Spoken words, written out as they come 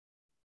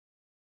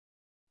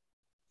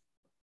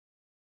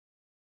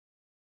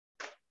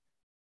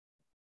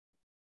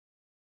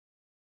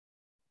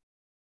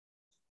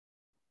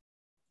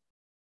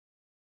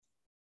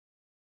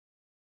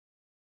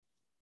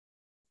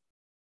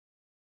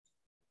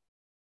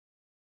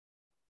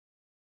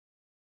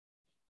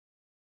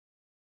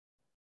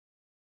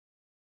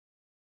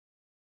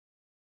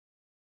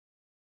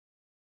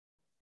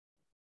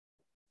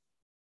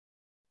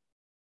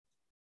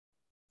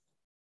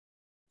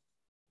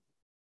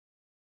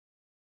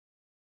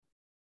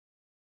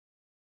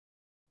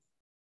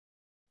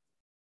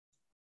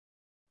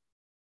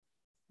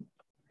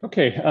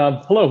Okay,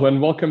 hello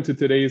and welcome to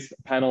today's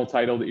panel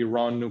titled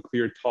Iran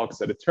Nuclear Talks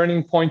at a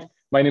Turning Point.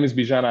 My name is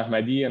Bijan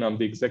Ahmadi and I'm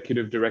the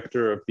Executive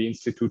Director of the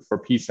Institute for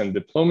Peace and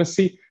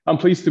Diplomacy. I'm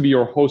pleased to be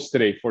your host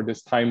today for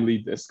this timely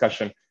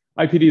discussion.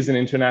 IPD is an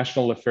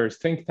international affairs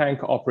think tank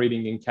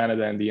operating in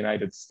Canada and the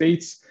United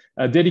States,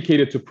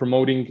 dedicated to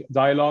promoting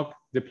dialogue,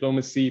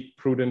 diplomacy,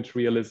 prudent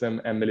realism,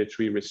 and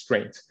military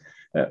restraint.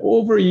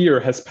 Over a year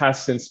has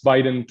passed since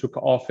Biden took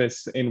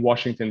office in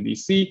Washington,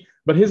 D.C.,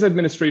 but his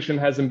administration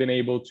hasn't been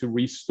able to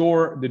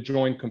restore the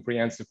Joint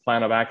Comprehensive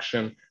Plan of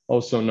Action,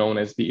 also known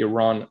as the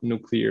Iran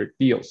nuclear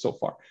deal so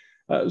far.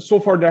 So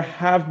far, there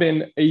have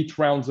been 8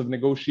 rounds of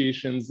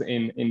negotiations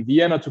in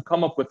Vienna to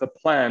come up with a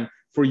plan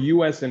for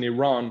US and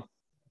Iran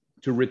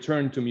to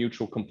return to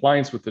mutual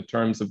compliance with the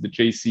terms of the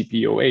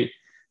JCPOA.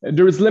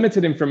 There is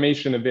limited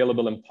information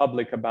available in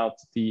public about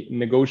the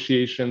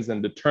negotiations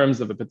and the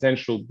terms of a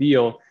potential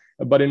deal.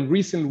 But in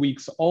recent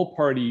weeks, all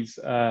parties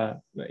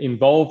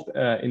involved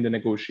in the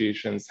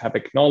negotiations have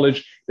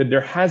acknowledged that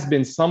there has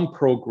been some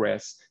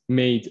progress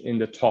made in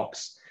the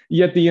talks.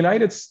 Yet the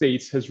United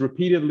States has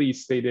repeatedly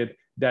stated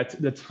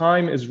that the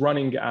time is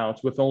running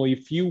out with only a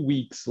few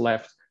weeks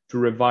left to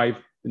revive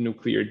the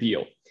nuclear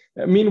deal.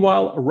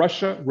 Meanwhile,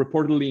 Russia,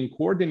 reportedly in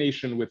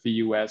coordination with the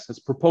US, has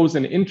proposed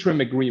an interim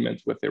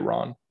agreement with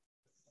Iran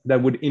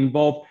that would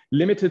involve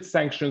limited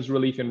sanctions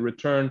relief in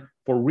return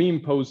for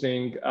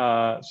reimposing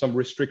some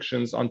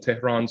restrictions on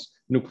Tehran's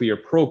nuclear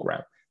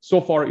program. So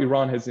far,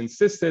 Iran has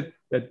insisted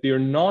that they're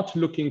not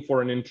looking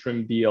for an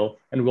interim deal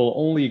and will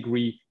only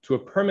agree to a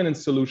permanent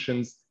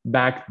solutions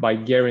backed by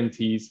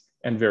guarantees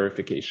and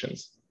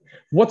verifications.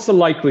 What's the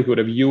likelihood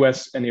of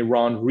US and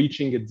Iran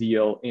reaching a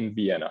deal in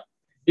Vienna?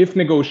 If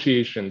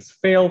negotiations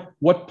fail,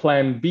 what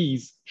plan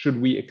Bs should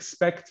we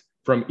expect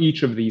from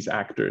each of these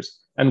actors?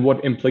 And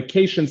what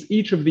implications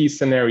each of these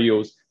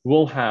scenarios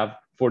will have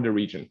for the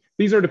region?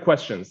 These are the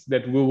questions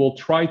that we will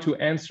try to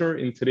answer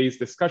in today's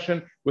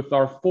discussion with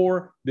our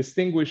 4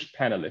 distinguished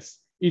panelists.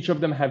 Each of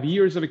them have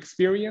years of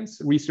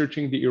experience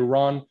researching the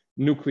Iran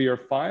nuclear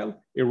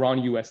file,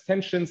 Iran-US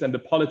tensions, and the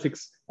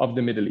politics of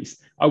the Middle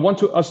East. I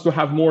want us to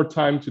have more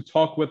time to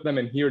talk with them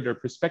and hear their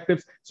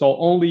perspectives, so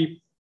I'll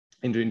only,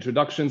 in the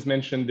introductions,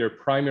 mention their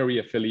primary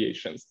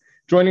affiliations.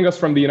 Joining us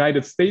from the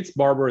United States,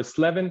 Barbara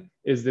Slevin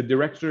is the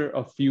Director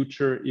of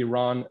Future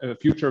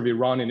of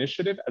Iran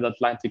Initiative at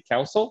Atlantic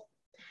Council.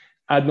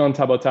 Adnan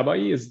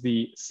Tabatabai is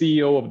the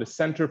CEO of the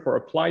Center for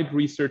Applied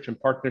Research and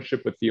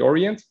Partnership with the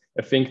Orient,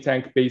 a think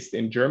tank based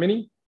in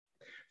Germany.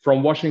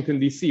 From Washington,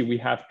 D.C., we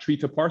have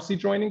Trita Parsi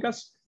joining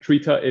us.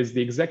 Trita is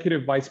the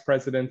Executive Vice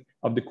President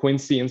of the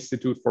Quincy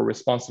Institute for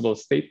Responsible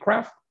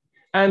Statecraft.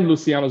 And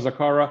Luciano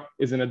Zaccara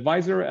is an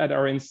advisor at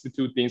our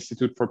institute, the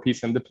Institute for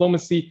Peace and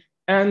Diplomacy,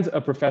 and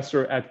a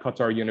professor at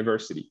Qatar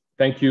University.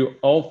 Thank you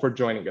all for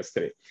joining us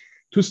today.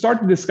 To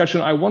start the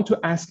discussion, I want to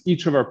ask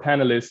each of our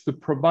panelists to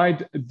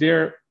provide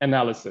their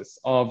analysis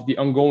of the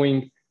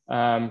ongoing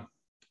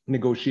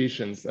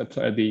negotiations,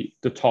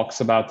 the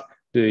talks about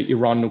the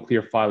Iran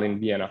nuclear file in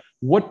Vienna.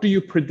 What do you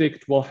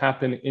predict will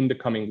happen in the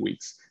coming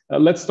weeks?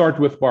 Let's start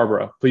with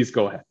Barbara. Please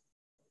go ahead.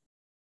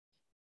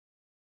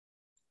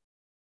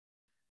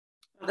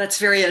 Well, that's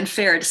very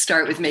unfair to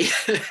start with me,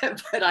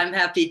 but I'm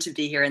happy to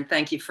be here and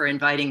thank you for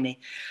inviting me.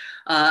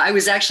 I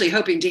was actually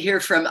hoping to hear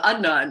from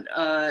Adnan,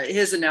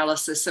 his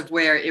analysis of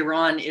where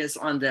Iran is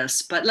on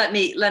this, but let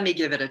me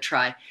give it a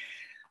try.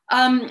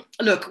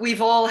 Look,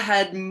 we've all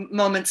had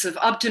moments of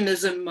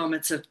optimism,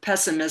 moments of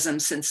pessimism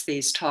since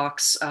these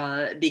talks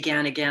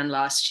began again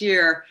last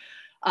year.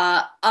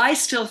 I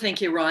still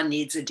think Iran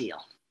needs a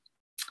deal.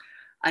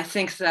 I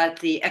think that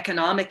the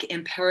economic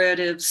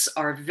imperatives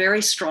are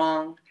very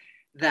strong,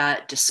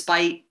 that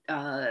despite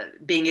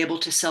being able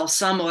to sell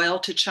some oil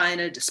to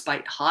China,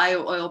 despite high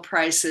oil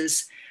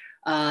prices,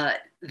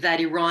 that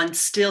Iran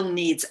still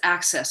needs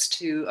access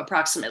to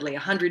approximately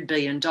 $100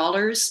 billion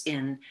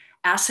in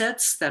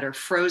assets that are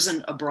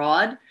frozen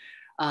abroad.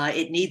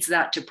 It needs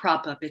that to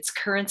prop up its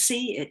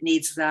currency. It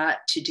needs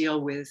that to deal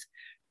with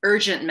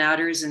urgent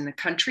matters in the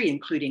country,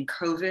 including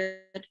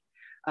COVID.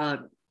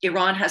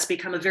 Iran has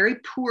become a very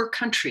poor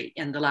country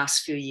in the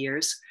last few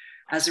years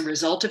as a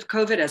result of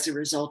COVID, as a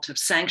result of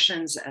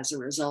sanctions, as a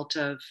result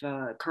of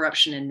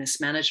corruption and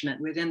mismanagement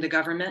within the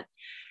government.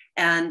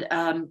 And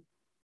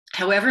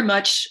however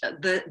much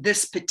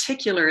this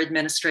particular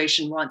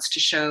administration wants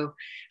to show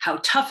how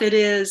tough it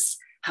is,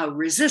 how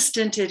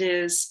resistant it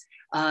is,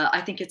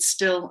 I think it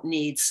still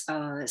needs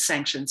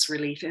sanctions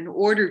relief in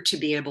order to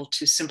be able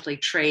to simply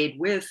trade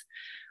with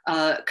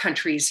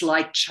countries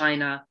like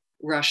China,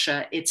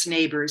 Russia, its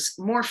neighbors,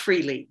 more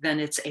freely than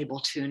it's able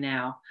to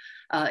now.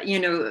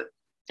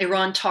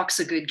 Iran talks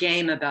a good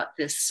game about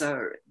this,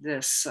 what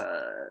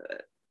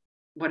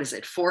is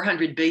it,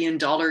 $400 billion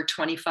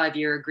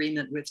 25-year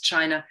agreement with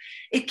China.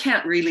 It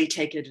can't really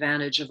take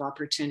advantage of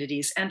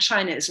opportunities, and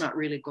China is not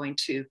really going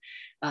to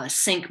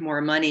sink more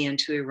money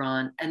into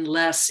Iran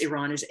unless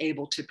Iran is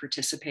able to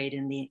participate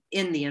in the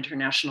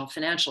international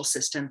financial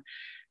system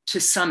to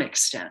some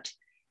extent.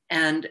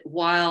 And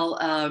while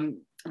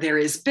there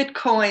is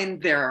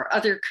Bitcoin, there are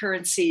other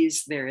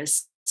currencies, there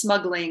is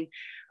smuggling,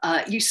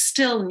 you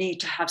still need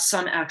to have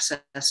some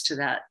access to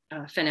that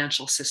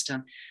financial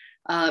system.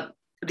 The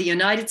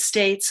United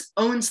States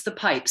owns the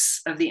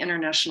pipes of the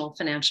international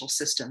financial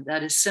system.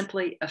 That is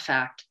simply a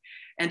fact.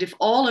 And if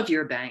all of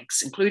your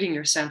banks, including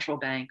your central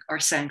bank, are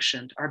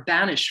sanctioned, are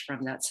banished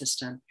from that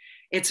system,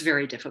 it's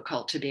very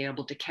difficult to be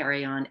able to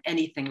carry on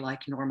anything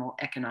like normal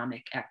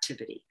economic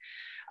activity.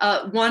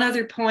 One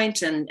other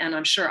point, and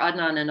I'm sure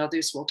Adnan and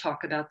others will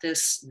talk about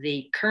this,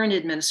 the current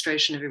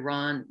administration of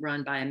Iran,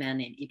 run by a man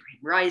named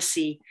Ibrahim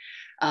Raisi,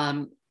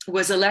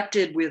 was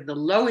elected with the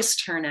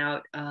lowest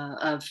turnout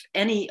of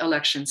any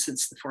election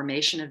since the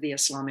formation of the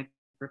Islamic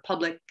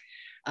Republic.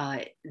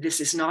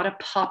 This is not a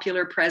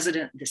popular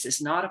president. This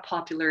is not a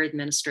popular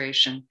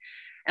administration.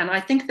 And I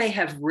think they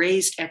have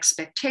raised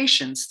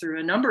expectations through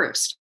a number of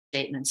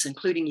statements,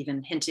 including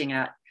even hinting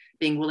at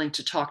being willing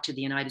to talk to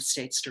the United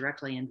States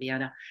directly in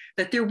Vienna,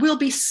 that there will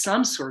be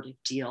some sort of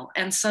deal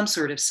and some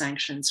sort of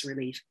sanctions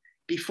relief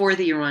before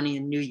the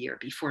Iranian New Year,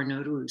 before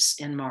Nowruz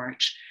in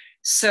March.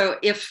 So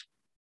if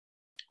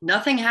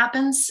nothing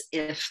happens,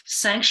 if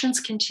sanctions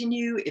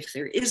continue, if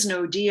there is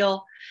no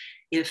deal,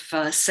 if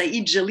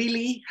Saeed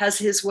Jalili has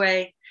his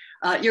way,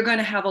 you're going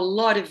to have a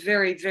lot of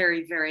very,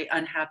 very, very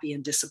unhappy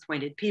and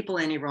disappointed people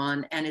in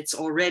Iran. And it's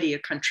already a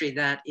country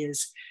that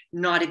is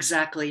not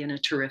exactly in a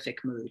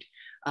terrific mood.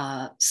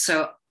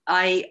 So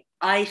I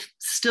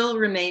still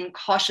remain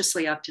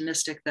cautiously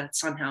optimistic that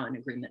somehow an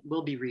agreement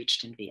will be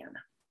reached in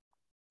Vienna.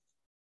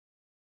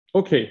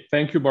 Okay,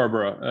 thank you,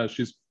 Barbara.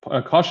 She's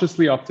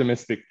cautiously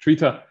optimistic.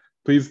 Trita,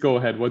 please go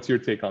ahead. What's your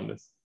take on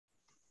this?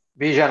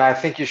 Bijan, I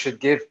think you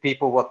should give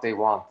people what they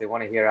want. They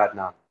want to hear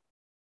Adnan.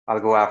 I'll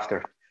go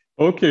after.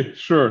 Okay,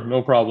 sure,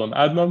 no problem.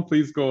 Adnan,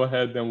 please go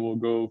ahead, then we'll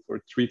go for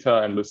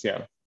Trita and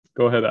Luciana.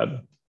 Go ahead,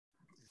 Adnan.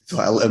 So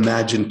I'll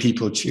imagine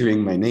people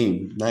cheering my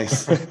name.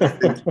 Nice.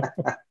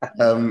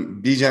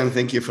 Bijan,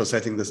 thank you for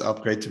setting this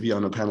up. Great to be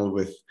on a panel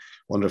with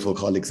wonderful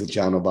colleagues,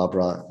 Giano,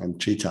 Barbara, and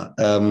Trita.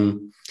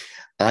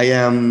 I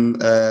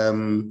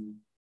am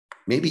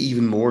maybe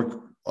even more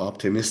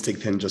optimistic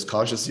than just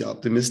cautiously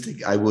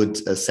optimistic. I would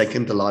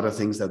second a lot of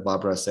things that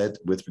Barbara said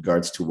with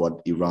regards to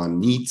what Iran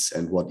needs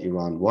and what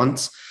Iran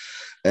wants.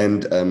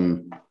 And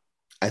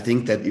I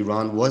think that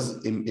Iran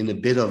was in a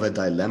bit of a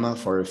dilemma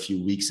for a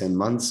few weeks and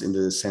months, in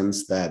the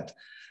sense that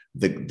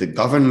the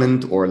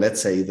government, or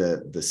let's say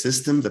the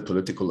system, the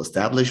political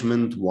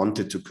establishment,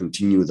 wanted to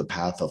continue the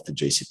path of the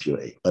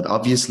JCPOA. But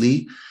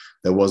obviously,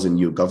 there was a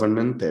new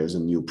government, there's a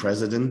new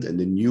president, and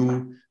a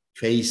new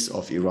face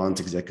of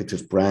Iran's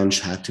executive branch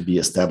had to be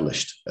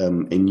established, a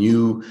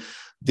new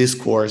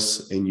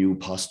discourse, a new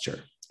posture.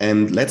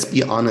 And let's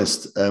be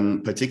honest,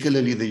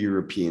 particularly the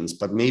Europeans,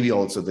 but maybe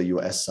also the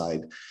US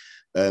side,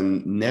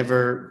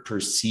 never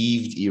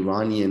perceived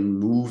Iranian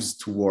moves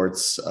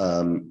towards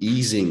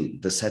easing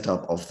the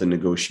setup of the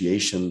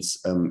negotiations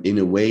in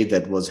a way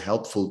that was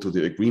helpful to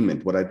the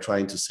agreement. What I'm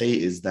trying to say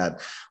is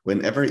that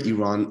whenever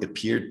Iran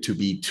appeared to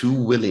be too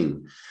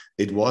willing,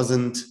 it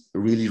wasn't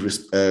really,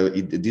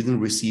 it didn't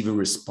receive a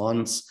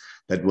response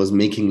that was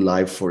making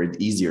life for it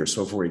easier.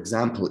 So for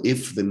example,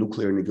 if the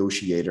nuclear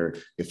negotiator,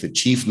 if the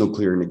chief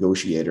nuclear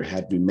negotiator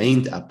had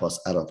remained Abbas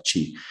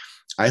Araghchi,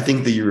 I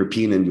think the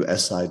European and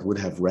US side would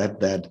have read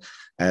that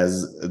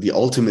as the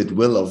ultimate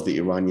will of the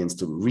Iranians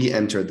to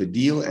re-enter the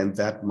deal, and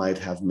that might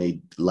have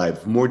made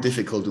life more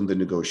difficult in the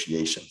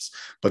negotiations.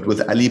 But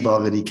with Ali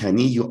Bagheri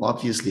Kani, you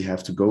obviously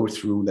have to go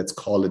through, let's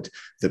call it,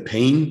 the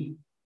pain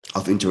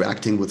of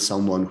interacting with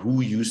someone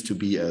who used to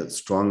be a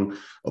strong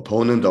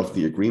opponent of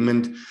the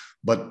agreement.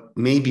 But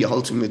maybe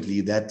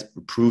ultimately that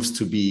proves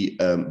to be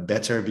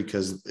better,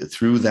 because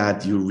through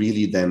that you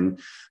really then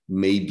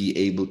may be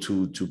able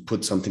to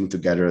put something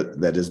together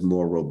that is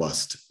more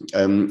robust.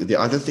 The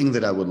other thing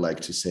that I would like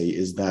to say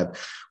is that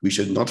we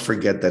should not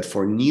forget that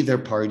for neither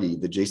party,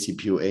 the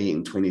JCPOA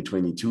in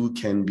 2022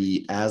 can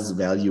be as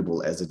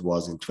valuable as it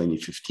was in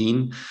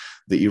 2015.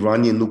 The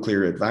Iranian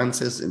nuclear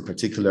advances, in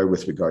particular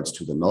with regards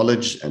to the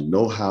knowledge and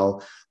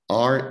know-how,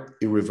 are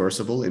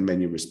irreversible in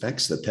many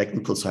respects. The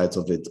technical sides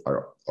of it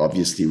are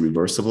obviously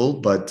reversible,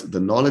 but the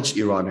knowledge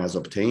Iran has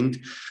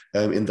obtained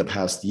in the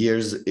past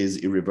years is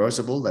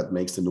irreversible. That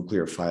makes the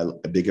nuclear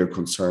file a bigger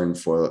concern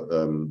for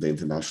the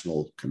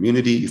international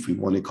community, if we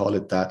want to call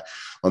it that.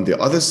 On the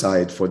other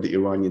side, for the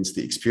Iranians,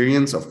 the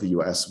experience of the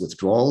US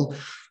withdrawal,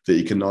 the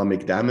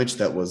economic damage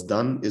that was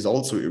done is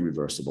also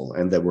irreversible.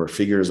 And there were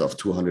figures of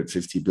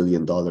 $250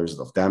 billion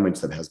of damage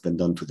that has been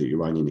done to the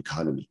Iranian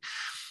economy.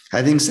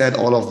 Having said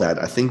all of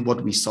that, I think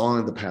what we saw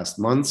in the past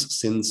months,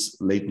 since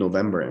late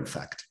November, in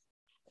fact,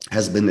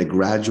 has been a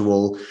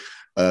gradual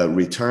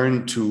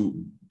return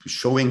to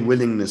showing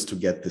willingness to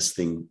get this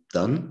thing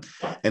done.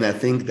 And I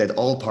think that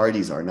all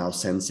parties are now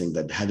sensing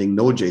that having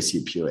no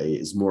JCPOA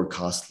is more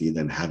costly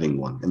than having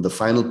one. And the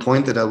final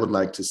point that I would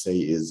like to say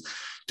is,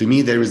 to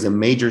me, there is a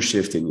major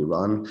shift in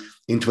Iran.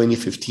 In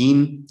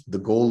 2015, the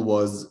goal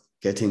was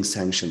getting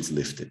sanctions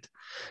lifted.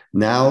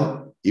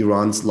 Now,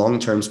 Iran's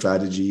long-term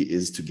strategy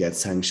is to get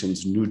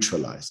sanctions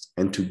neutralized.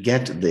 And to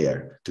get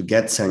there, to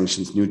get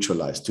sanctions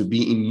neutralized, to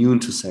be immune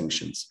to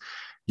sanctions,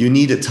 You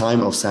need a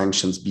time of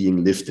sanctions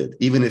being lifted,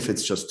 even if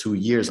it's just 2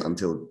 years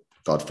until,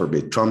 God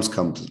forbid, Trump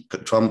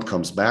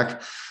comes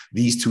back.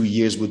 These 2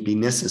 years would be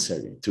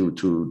necessary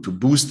to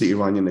boost the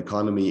Iranian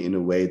economy in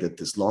a way that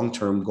this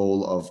long-term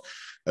goal of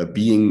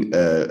being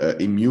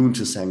immune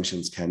to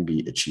sanctions can be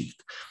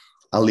achieved.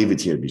 I'll leave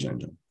it here,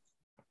 Bijan.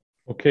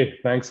 Okay,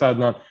 thanks,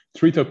 Adnan.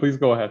 Trita, please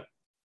go ahead.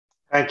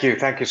 Thank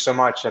you so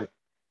much.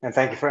 And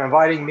thank you for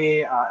inviting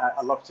me.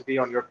 I love to be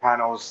on your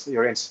panels.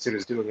 Your institute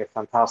is doing a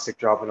fantastic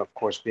job, and of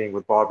course, being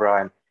with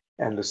Barbara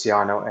and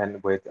Luciano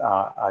and with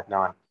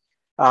Adnan.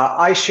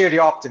 I share the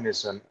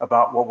optimism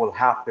about what will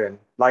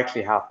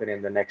likely happen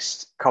in the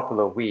next couple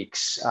of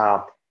weeks.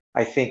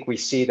 I think we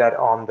see that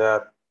on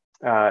the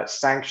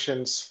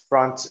sanctions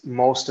front,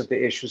 most of the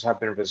issues have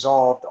been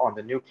resolved. On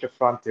the nuclear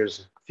front, there's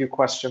a few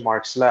question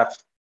marks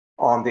left.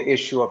 On the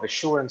issue of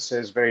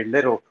assurances, very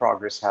little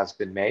progress has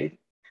been made.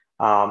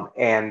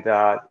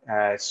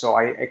 So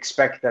I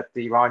expect that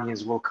the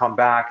Iranians will come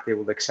back. They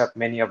will accept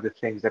many of the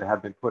things that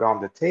have been put on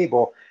the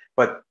table,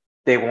 but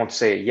they won't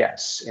say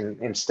yes.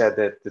 Instead,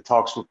 the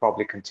talks will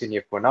probably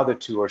continue for another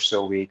 2 or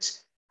so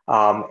weeks.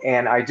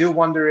 And I do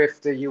wonder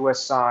if the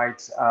US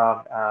side's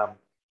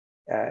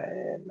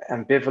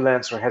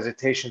ambivalence or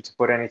hesitation to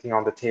put anything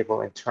on the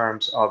table in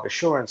terms of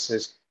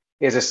assurances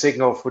is a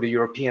signal for the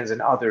Europeans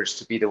and others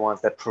to be the ones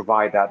that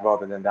provide that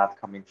rather than that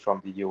coming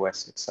from the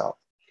US itself.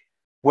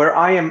 Where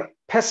I am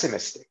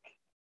pessimistic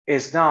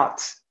is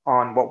not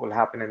on what will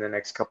happen in the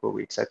next couple of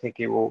weeks. I think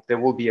there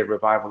will be a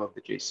revival of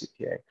the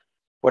JCPOA.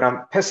 What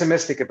I'm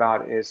pessimistic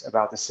about is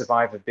about the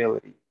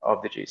survivability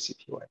of the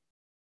JCPOA.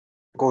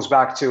 It goes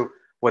back to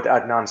what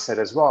Adnan said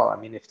as well. I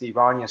mean, if the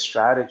Iranian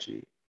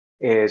strategy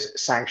is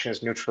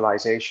sanctions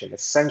neutralization,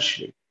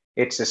 essentially,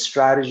 it's a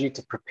strategy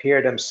to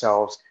prepare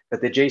themselves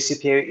that the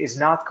JCPOA is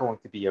not going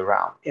to be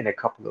around in a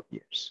couple of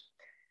years.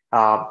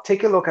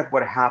 Take a look at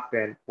what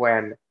happened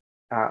when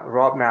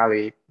Rob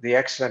Malley, the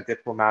excellent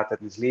diplomat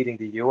that is leading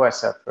the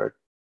US effort,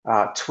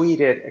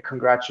 tweeted a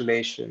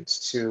congratulations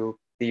to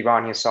the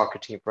Iranian soccer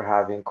team for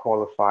having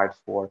qualified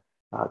for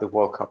the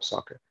World Cup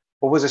soccer.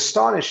 What was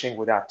astonishing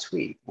with that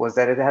tweet was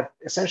that it had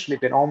essentially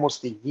been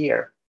almost a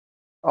year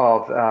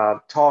of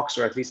talks,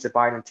 or at least the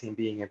Biden team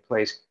being in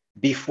place,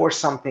 before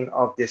something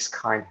of this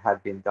kind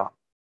had been done.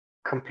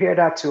 Compare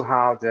that to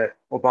how the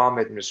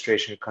Obama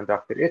administration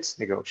conducted its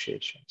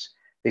negotiations.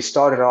 They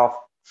started off,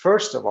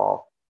 first of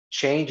all,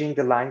 changing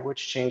the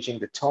language, changing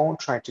the tone,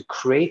 trying to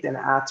create an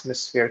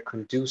atmosphere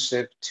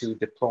conducive to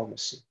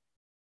diplomacy.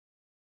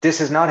 This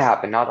has not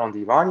happened, not on the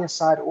Iranian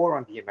side or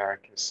on the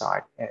American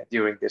side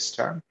during this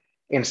term.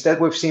 Instead,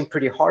 we've seen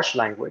pretty harsh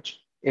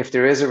language. If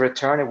there is a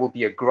return, it will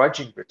be a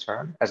grudging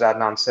return. As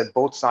Adnan said,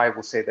 both sides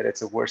will say that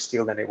it's a worse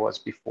deal than it was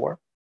before.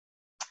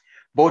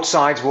 Both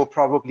sides will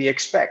probably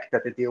expect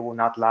that the deal will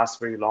not last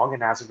very long,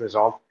 and as a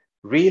result,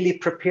 really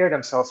prepare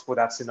themselves for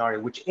that scenario,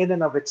 which in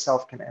and of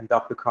itself can end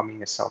up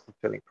becoming a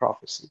self-fulfilling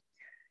prophecy.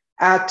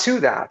 Add to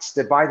that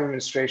the Biden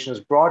administration's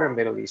broader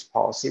Middle East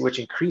policy, which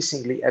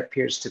increasingly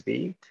appears to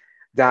be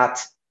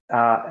that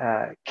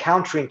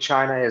countering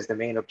China is the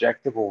main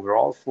objective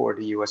overall for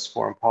the US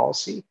foreign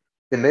policy.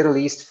 The Middle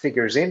East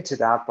figures into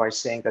that by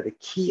saying that the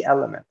key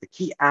element, the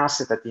key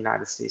asset that the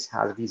United States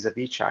has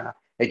vis-a-vis China,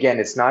 again,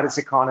 it's not its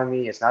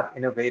economy, it's not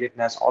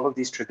innovativeness, all of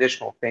these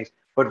traditional things,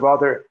 but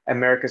rather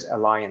America's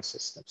alliance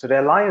system. So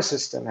the alliance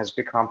system has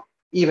become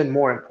even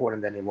more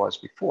important than it was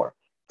before.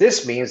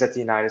 This means that the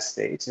United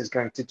States is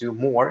going to do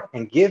more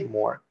and give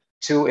more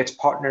to its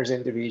partners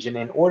in the region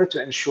in order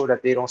to ensure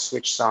that they don't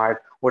switch side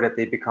or that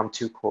they become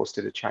too close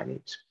to the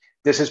Chinese.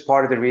 This is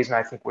part of the reason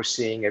I think we're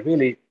seeing a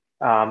really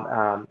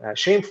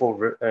shameful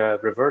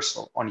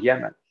reversal on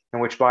Yemen, in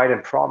which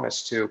Biden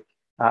promised to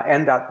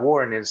end that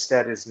war and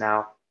instead is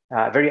now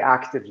very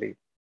actively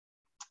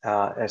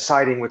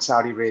siding with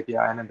Saudi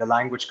Arabia. And in the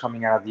language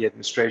coming out of the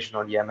administration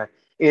on Yemen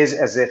is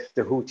as if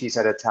the Houthis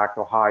had attacked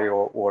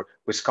Ohio or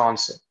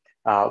Wisconsin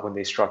when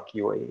they struck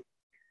UAE.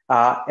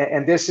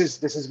 And this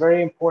is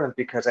very important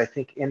because I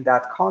think in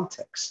that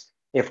context,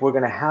 if we're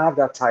going to have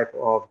that type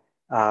of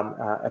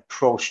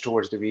approach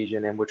towards the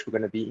region in which we're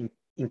going to be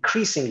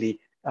increasingly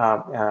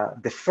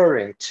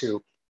deferring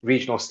to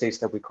regional states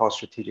that we call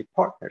strategic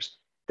partners,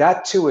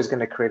 that too is going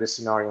to create a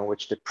scenario in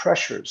which the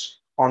pressures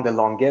on the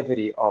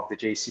longevity of the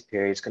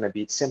JCPOA is going to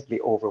be simply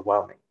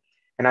overwhelming.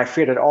 And I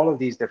fear that all of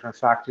these different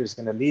factors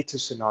are going to lead to a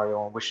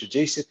scenario in which the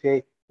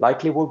JCPOA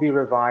likely will be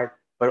revived,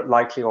 but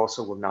likely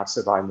also will not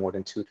survive more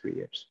than 2-3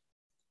 years.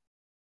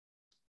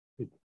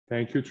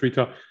 Thank you,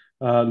 Trita.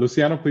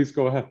 Luciano, please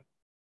go ahead.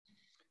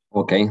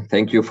 Okay,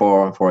 thank you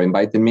for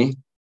inviting me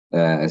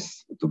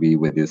to be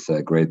with these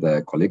great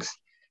colleagues.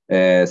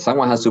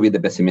 Someone has to be the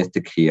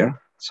pessimistic here,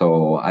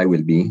 so I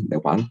will be the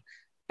one.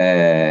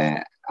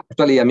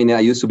 Actually, I mean, I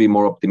used to be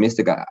more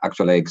optimistic.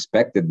 Actually, I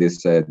expected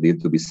this deal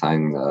to be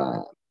signed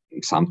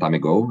some time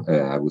ago.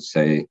 I would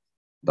say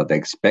that I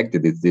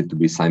expected this deal to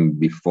be signed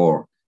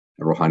before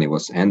Rouhani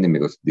was ending,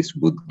 because this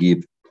would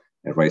give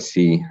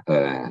Raisi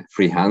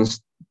free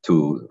hands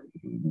to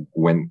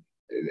when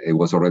it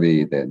was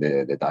already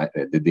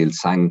the deal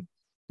signed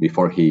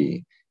before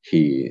he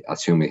he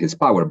assumed his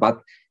power.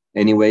 But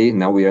anyway,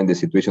 now we are in the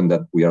situation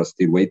that we are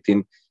still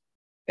waiting.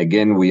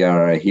 Again, we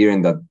are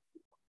hearing that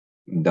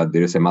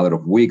there is a matter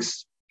of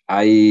weeks.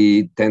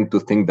 I tend to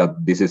think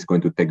that this is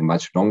going to take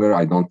much longer.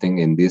 I don't think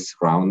in this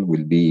round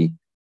will be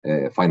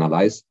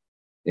finalized.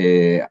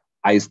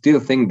 I still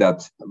think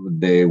that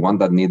the one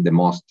that need the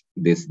most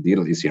this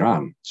deal is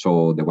Iran.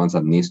 So the ones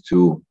that needs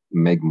to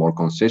make more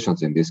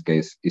concessions in this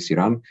case is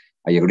Iran.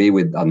 I agree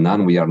with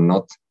Adnan. We are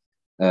not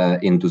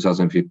in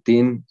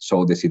 2015.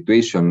 So the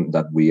situation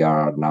that we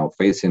are now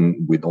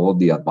facing with all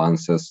the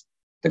advances,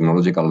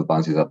 technological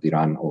advances that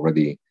Iran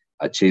already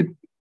achieved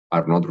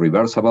are not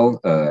reversible,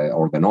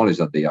 or the knowledge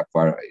that they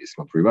acquire is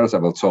not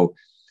reversible. So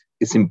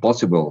it's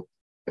impossible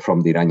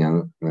from the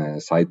Iranian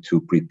side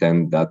to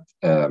pretend that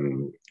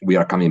we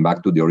are coming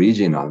back to the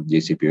original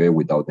JCPOA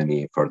without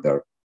any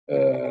further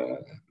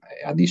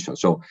addition.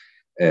 So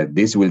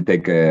this will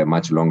take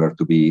much longer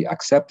to be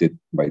accepted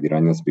by the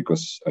Iranians,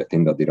 because I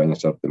think that the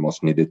Iranians are the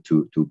most needed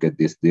to get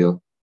this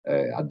deal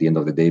at the end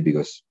of the day,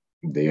 because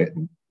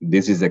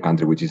this is the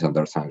country which is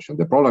under sanction.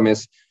 The problem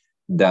is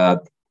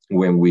that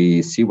when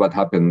we see what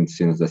happened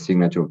since the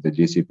signature of the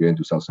JCPOA in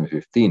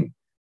 2015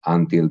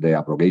 until the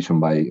abrogation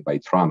by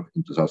Trump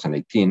in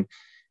 2018,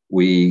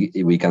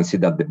 we can see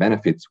that the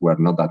benefits were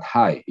not that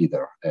high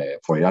either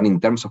for Iran in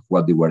terms of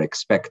what they were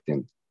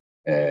expecting,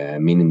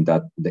 meaning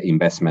that the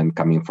investment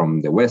coming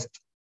from the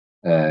West,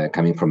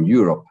 coming from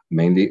Europe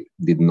mainly,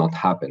 did not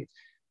happen.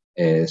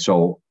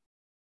 So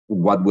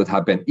what would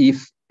happen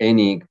if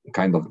any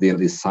kind of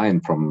deal is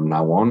signed from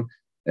now on,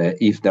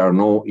 if there are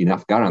no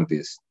enough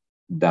guarantees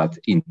that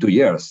in 2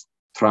 years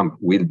Trump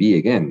will be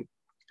again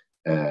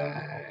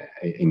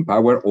in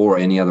power, or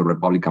any other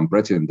Republican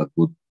president that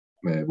would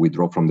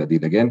withdraw from the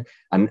deal again,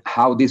 and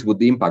how this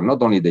would impact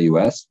not only the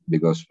US,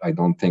 because I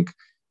don't think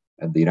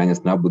the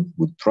Iranians now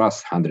would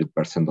trust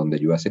 100% on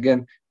the US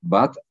again,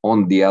 but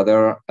on the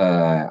other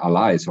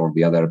allies or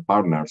the other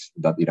partners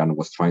that Iran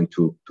was trying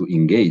to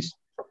engage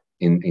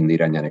in the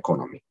Iranian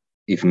economy.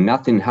 If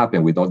nothing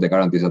happened with all the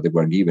guarantees that they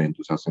were given in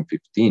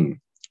 2015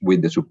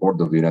 with the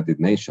support of the United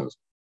Nations,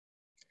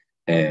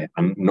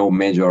 and no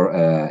major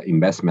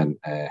investment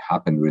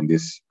happened during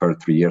this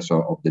first 3 years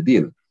of the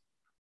deal,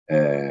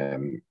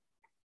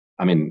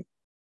 I mean,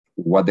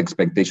 what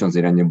expectations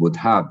the Iranian would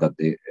have that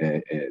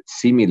a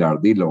similar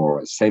deal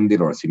or same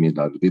deal or a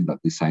similar deal that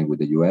they signed with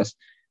the US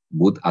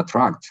would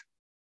attract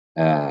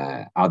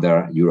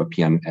other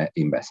European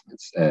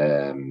investments.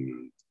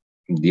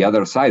 The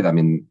other side, I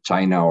mean,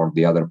 China or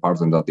the other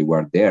partners that they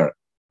were there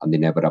and they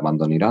never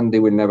abandoned Iran, they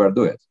will never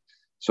do it.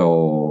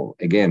 So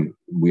again,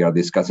 we are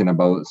discussing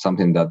about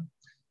something that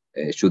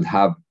should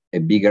have a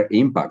bigger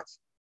impact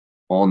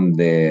on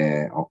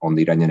the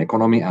Iranian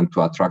economy and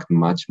to attract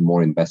much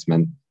more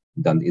investment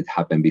than it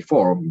happened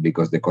before,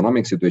 because the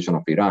economic situation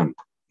of Iran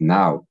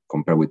now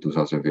compared with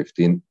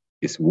 2015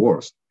 is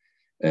worse,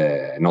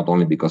 not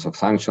only because of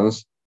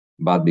sanctions,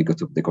 but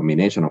because of the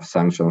combination of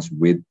sanctions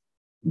with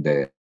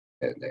the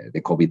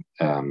COVID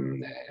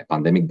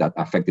pandemic that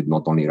affected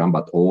not only Iran,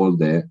 but all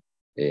the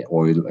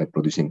oil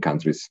producing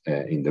countries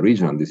in the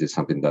region. And this is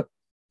something that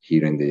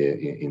here in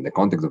the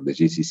context of the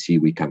GCC,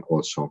 we can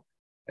also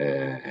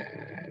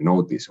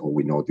notice, or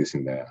we noticed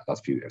in the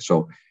last few years.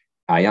 So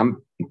I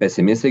am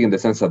pessimistic in the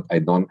sense that I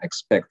don't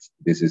expect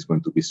this is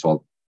going to be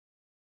solved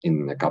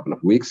in a couple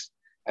of weeks.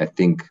 I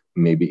think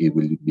maybe it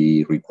will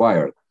be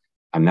required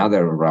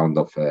another round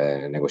of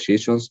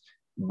negotiations.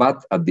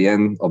 But at the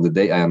end of the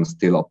day, I am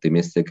still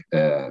optimistic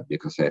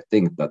because I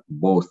think that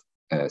both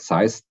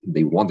sides,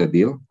 they want a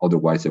deal.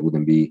 Otherwise, they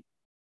wouldn't be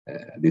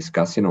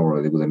discussing,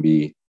 or they wouldn't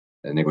be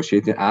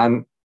negotiating.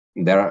 And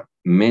there are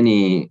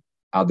many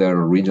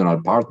other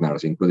regional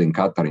partners, including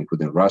Qatar,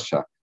 including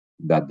Russia,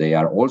 that they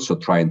are also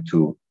trying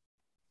to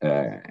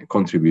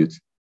contribute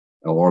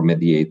or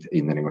mediate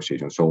in the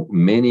negotiation. So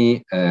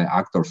many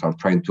actors are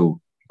trying to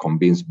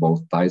convince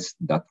both sides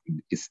that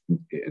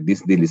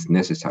this deal is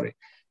necessary,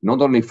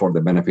 not only for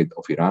the benefit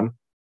of Iran,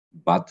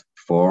 but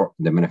for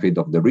the benefit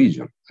of the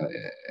region.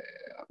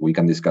 We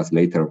can discuss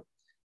later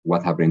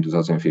what happened in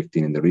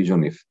 2015 in the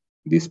region, if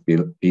this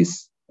deal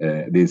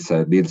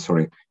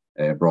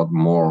brought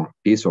more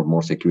peace or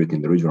more security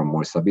in the region or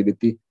more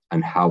stability,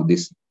 and how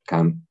this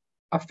can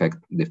affect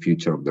the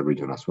future of the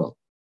region as well.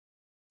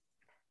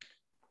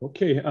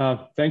 Okay,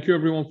 thank you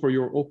everyone for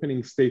your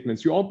opening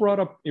statements. You all brought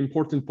up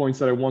important points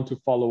that I want to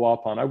follow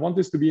up on. I want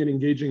this to be an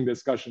engaging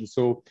discussion.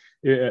 So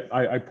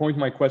I point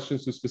my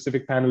questions to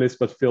specific panelists,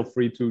 but feel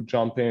free to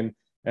jump in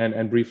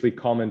and briefly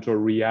comment or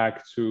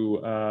react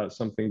to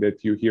something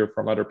that you hear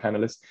from other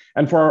panelists.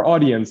 And for our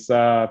audience,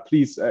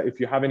 please, if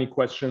you have any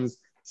questions,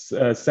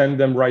 send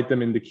them, write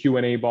them in the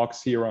Q&A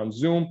box here on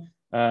Zoom.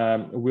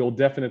 We'll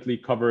definitely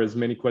cover as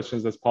many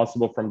questions as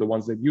possible from the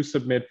ones that you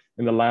submit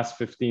in the last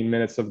 15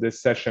 minutes of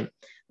this session.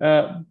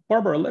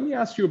 Barbara, let me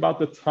ask you about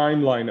the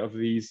timeline of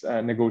these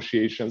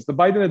negotiations. The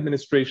Biden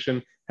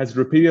administration has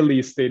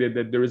repeatedly stated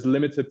that there is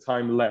limited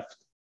time left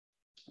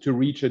to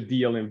reach a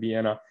deal in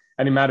Vienna,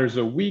 and in matters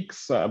of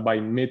weeks, by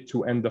mid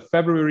to end of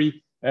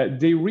February,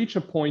 they reach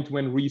a point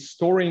when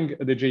restoring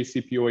the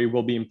JCPOA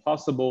will be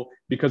impossible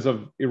because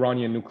of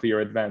Iranian nuclear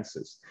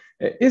advances.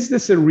 Is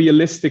this a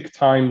realistic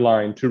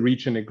timeline to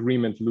reach an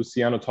agreement?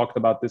 Luciano talked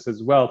about this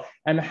as well.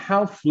 And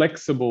how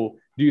flexible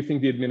do you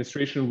think the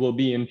administration will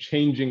be in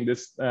changing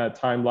this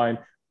timeline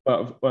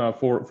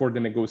for the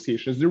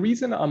negotiations? The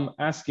reason I'm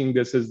asking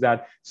this is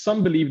that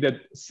some believe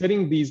that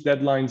setting these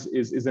deadlines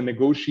is a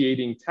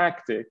negotiating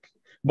tactic,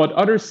 but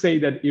others say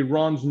that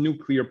Iran's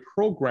nuclear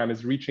program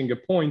is reaching a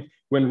point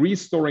when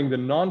restoring the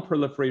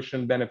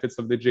non-proliferation benefits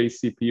of the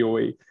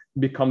JCPOA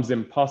becomes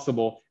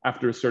impossible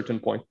after a certain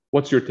point.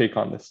 What's your take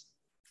on this?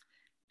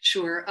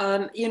 Sure.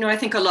 I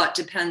think a lot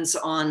depends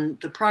on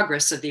the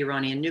progress of the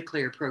Iranian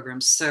nuclear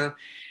program. So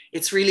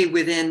it's really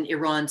within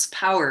Iran's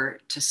power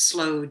to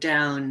slow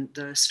down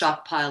the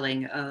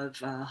stockpiling of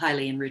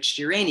highly enriched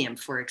uranium,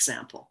 for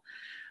example.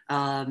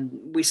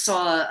 We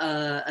saw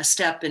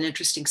an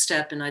interesting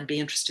step, and I'd be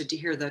interested to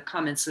hear the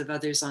comments of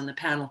others on the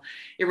panel.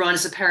 Iran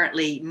is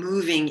apparently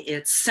moving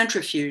its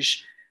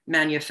centrifuge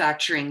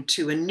manufacturing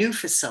to a new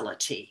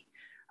facility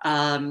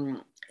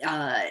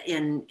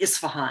in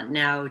Isfahan.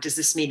 Now, does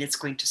this mean it's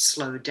going to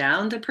slow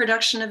down the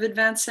production of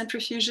advanced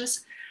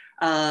centrifuges?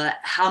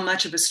 How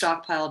much of a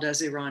stockpile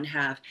does Iran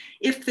have?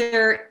 If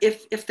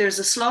there's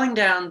a slowing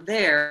down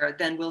there,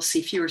 then we'll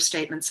see fewer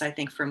statements, I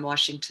think, from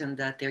Washington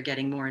that they're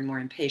getting more and more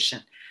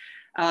impatient.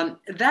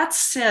 That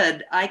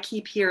said, I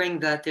keep hearing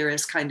that there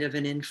is kind of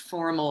an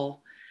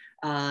informal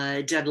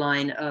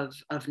deadline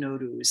of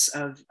Nowruz,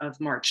 of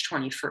March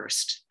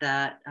 21st,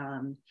 that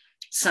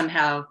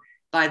somehow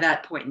by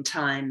that point in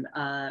time,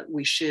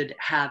 we should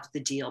have the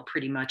deal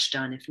pretty much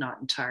done, if not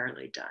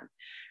entirely done.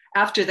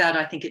 After that,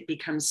 I think it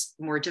becomes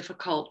more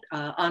difficult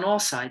on all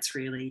sides,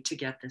 really, to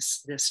get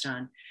this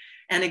done.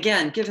 And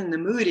again, given the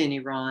mood in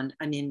Iran,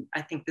 I mean,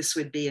 I think this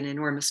would be an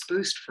enormous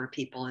boost for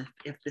people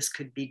if this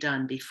could be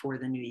done before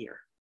the new year.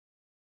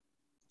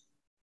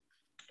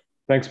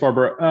 Thanks,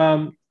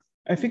 Barbara.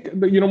 I think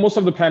most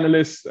of the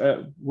panelists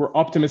were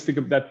optimistic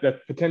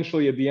that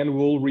potentially at the end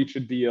we'll reach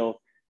a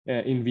deal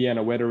in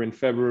Vienna, whether in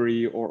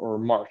February or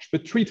March.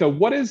 But Trita,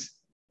 what is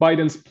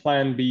Biden's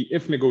plan B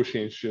if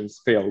negotiations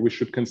fail? We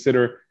should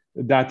consider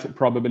that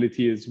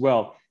probability as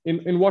well.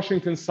 In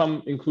Washington,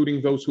 some,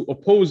 including those who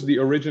opposed the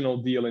original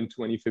deal in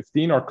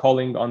 2015, are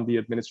calling on the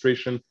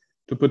administration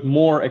to put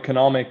more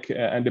economic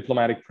and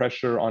diplomatic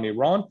pressure on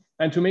Iran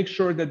and to make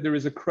sure that there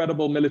is a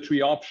credible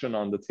military option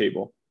on the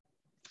table.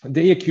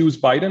 They accuse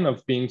Biden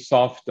of being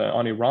soft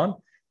on Iran,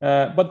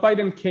 but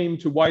Biden came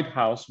to White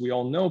House, we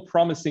all know,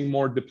 promising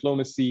more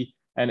diplomacy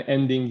and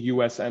ending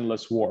US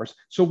endless wars.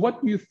 So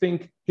what do you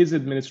think his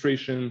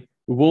administration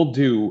will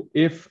do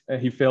if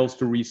he fails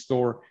to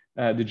restore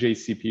the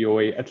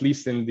JCPOA, at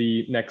least in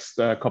the next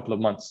couple of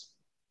months?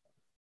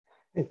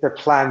 I think the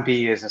plan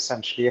B is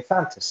essentially a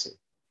fantasy.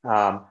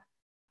 The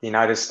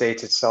United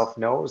States itself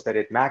knows that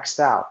it maxed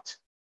out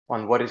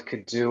on what it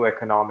could do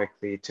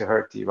economically to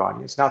hurt the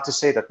Iranians. Not to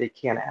say that they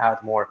can't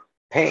add more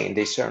pain,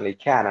 they certainly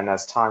can. And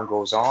as time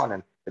goes on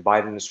and the Biden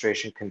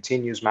administration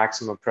continues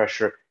maximum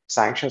pressure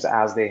sanctions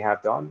as they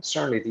have done,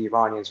 certainly the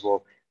Iranians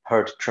will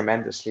hurt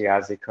tremendously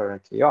as they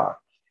currently are.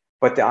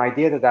 But the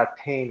idea that that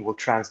pain will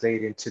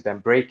translate into them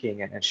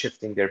breaking and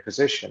shifting their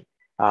position,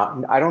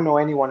 I don't know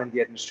anyone in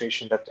the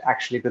administration that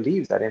actually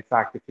believes that. In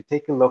fact, if you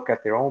take a look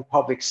at their own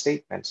public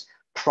statements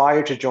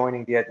prior to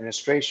joining the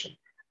administration,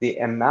 the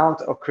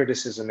amount of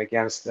criticism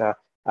against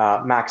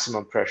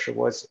maximum pressure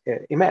was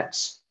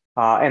immense.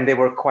 And they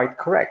were quite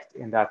correct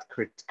in that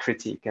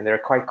critique. And they're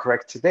quite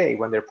correct today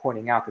when they're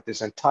pointing out that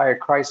this entire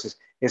crisis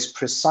is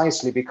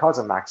precisely because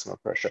of maximum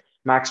pressure.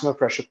 Maximum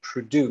pressure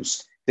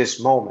produced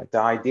this moment. The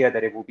idea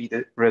that it will be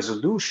the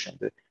resolution,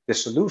 the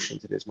solution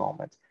to this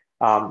moment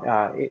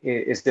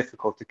is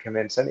difficult to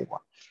convince anyone.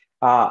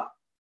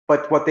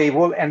 But what they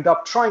will end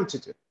up trying to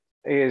do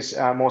is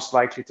most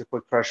likely to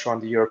put pressure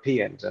on the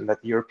Europeans, and that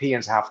the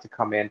Europeans have to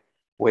come in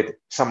with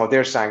some of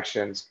their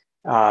sanctions,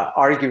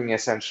 arguing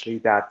essentially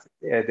that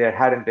there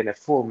hadn't been a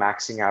full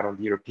maxing out on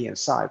the European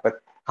side.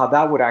 But how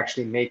that would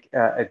actually make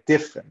a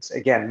difference,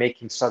 again,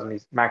 making suddenly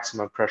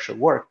maximum pressure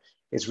work,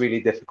 is really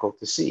difficult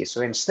to see.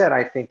 So instead,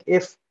 I think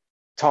if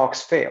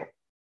talks fail,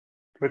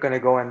 we're going to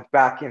go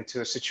back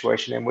into a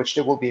situation in which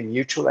there will be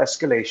mutual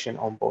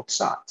escalation on both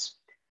sides.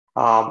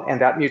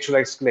 And that mutual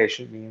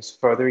escalation means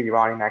further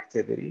Iranian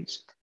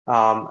activities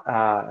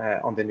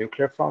on the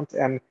nuclear front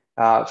and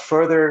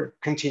further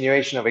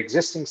continuation of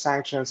existing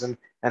sanctions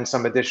and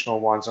some additional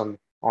ones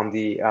on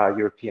the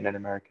European and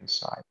American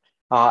side.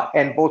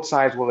 And both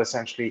sides will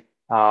essentially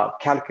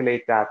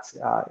calculate that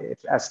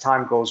as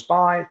time goes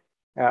by,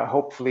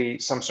 hopefully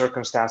some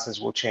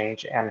circumstances will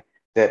change and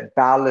the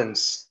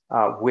balance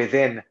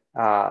within,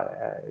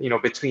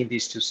 between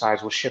these two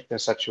sides will shift in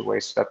such a way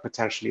so that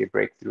potentially a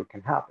breakthrough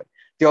can happen.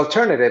 The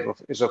alternative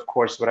is, of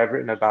course, what I've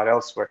written about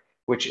elsewhere,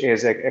 which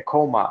is a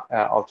coma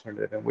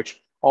alternative, in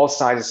which all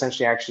sides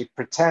essentially actually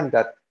pretend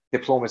that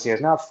diplomacy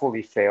has not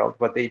fully failed,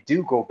 but they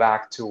do go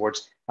back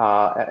towards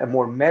a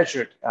more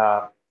measured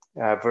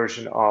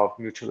version of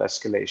mutual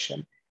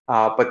escalation.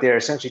 but they're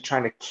essentially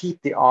trying to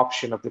keep the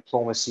option of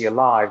diplomacy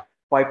alive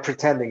by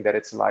pretending that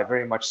it's alive,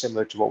 very much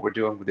similar to what we're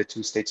doing with the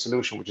two-state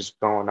solution, which has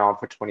been going on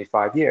for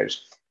 25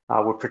 years.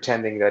 We're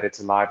pretending that it's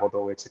alive,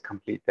 although it's a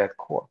complete dead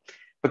core.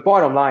 But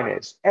bottom line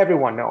is,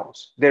 everyone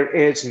knows there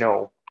is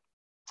no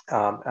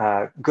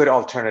good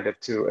alternative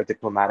to a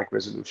diplomatic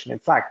resolution. In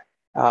fact,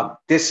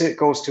 this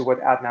goes to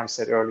what Adnan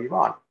said earlier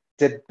on.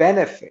 The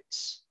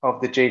benefits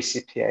of the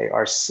JCPOA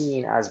are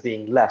seen as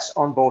being less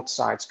on both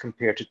sides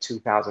compared to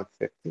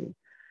 2015.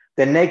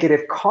 The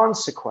negative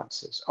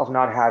consequences of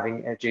not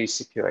having a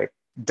JCPOA,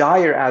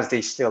 dire as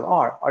they still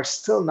are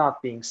still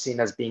not being seen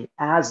as being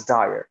as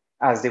dire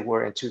as they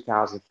were in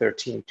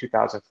 2013,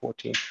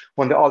 2014,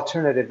 when the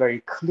alternative very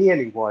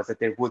clearly was that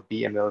there would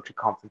be a military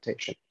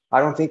confrontation. I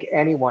don't think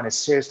anyone is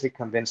seriously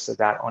convinced of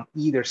that on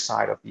either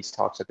side of these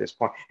talks at this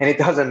point. And it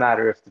doesn't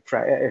matter if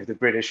the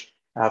British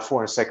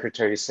Foreign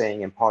Secretary is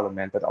saying in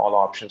Parliament that all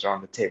options are on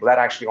the table. That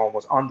actually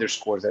almost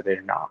underscores that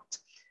they're not.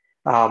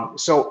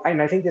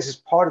 And I think this is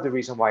part of the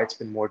reason why it's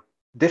been more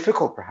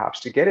difficult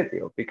perhaps to get a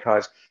deal,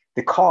 because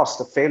the cost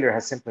of failure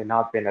has simply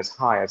not been as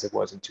high as it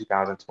was in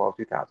 2012,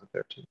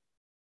 2013.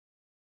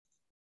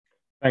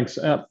 Thanks.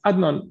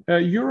 Adnan,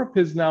 Europe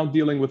is now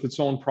dealing with its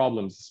own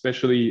problems,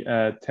 especially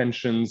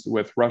tensions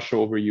with Russia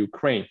over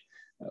Ukraine.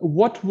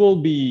 What will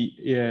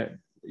be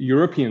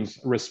Europeans'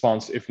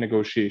 response if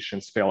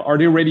negotiations fail? Are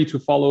they ready to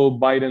follow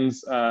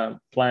Biden's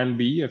plan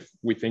B, if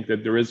we think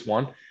that there is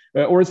one?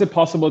 Or is it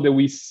possible that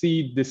we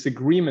see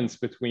disagreements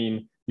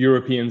between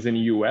Europeans and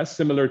US,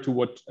 similar to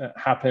what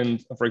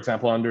happened, for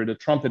example, under the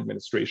Trump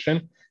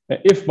administration,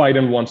 if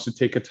Biden wants to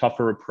take a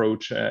tougher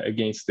approach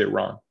against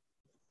Iran?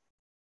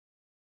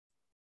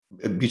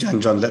 Bijan,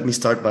 John, let me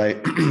start by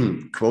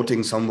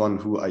quoting someone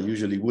who I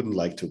usually wouldn't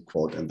like to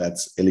quote, and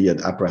that's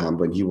Elliot Abraham,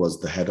 when he was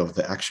the head of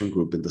the action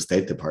group in the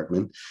State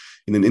Department.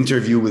 In an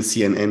interview with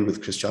CNN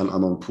with Christian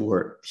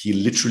Amanpour, he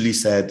literally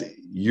said,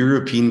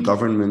 European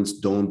governments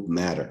don't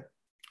matter.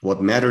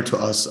 What matter to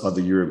us are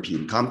the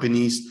European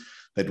companies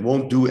that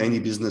won't do any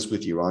business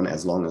with Iran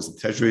as long as the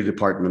Treasury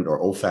Department or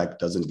OFAC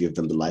doesn't give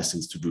them the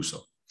license to do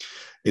so.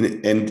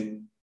 And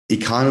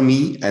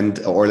economy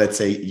or let's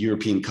say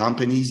European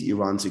companies,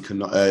 Europe's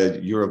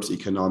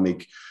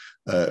economic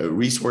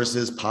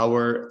resources,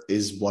 power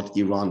is what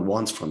Iran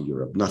wants from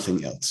Europe,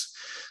 nothing else.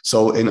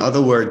 So in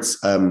other words,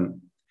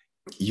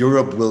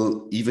 Europe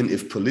will, even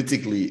if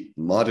politically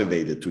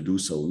motivated to do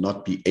so,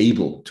 not be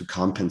able to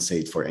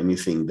compensate for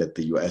anything that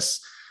the US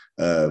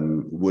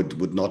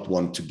would not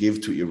want to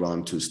give to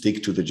Iran to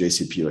stick to the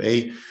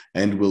JCPOA,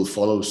 and will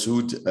follow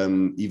suit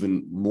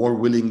even more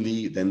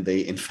willingly than they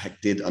in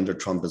fact did under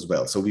Trump as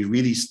well. So we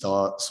really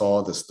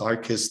saw the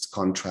starkest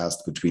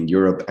contrast between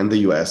Europe and the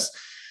US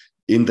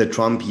in the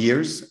Trump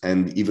years.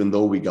 And even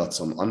though we got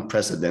some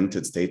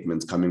unprecedented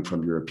statements coming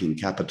from European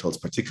capitals,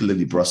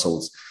 particularly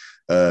Brussels,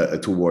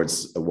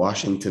 towards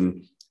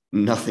Washington,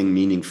 nothing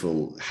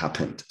meaningful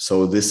happened.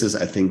 So this is,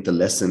 I think, the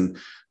lesson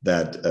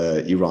that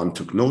Iran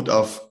took note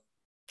of,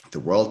 the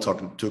world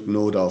took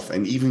note of,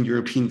 and even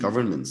European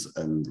governments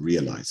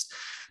realized.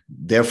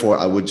 Therefore,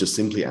 I would just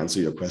simply answer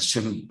your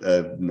question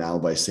now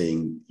by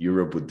saying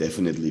Europe would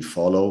definitely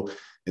follow,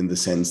 in the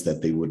sense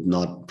that they would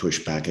not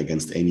push back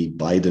against any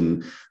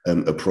Biden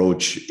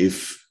approach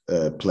if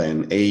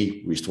Plan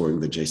A,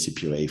 restoring the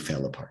JCPOA,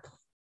 fell apart.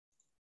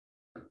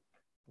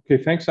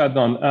 Okay, thanks,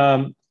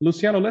 Adnan.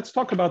 Luciano, let's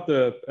talk about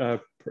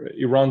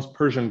Iran's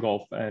Persian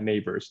Gulf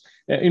neighbors.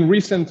 In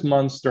recent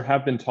months, there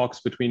have been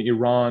talks between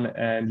Iran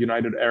and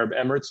United Arab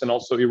Emirates, and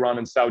also Iran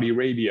and Saudi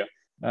Arabia,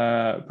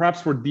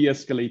 perhaps for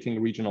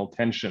de-escalating regional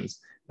tensions.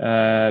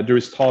 There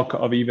is talk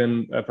of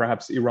even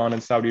perhaps Iran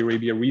and Saudi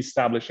Arabia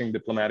reestablishing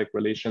diplomatic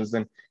relations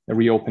and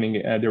reopening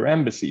their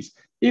embassies.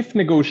 If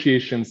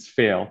negotiations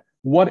fail,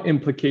 what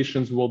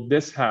implications will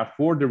this have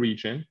for the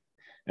region?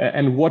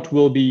 And what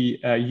will be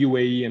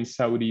UAE and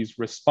Saudi's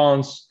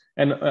response,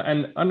 and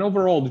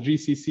overall the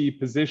GCC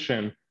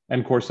position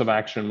and course of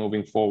action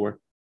moving forward?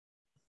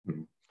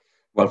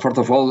 Well, first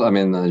of all, I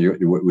mean,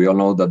 we all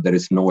know that there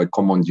is no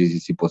common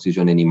GCC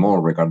position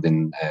anymore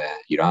regarding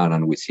Iran,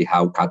 and we see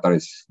how Qatar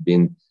has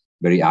been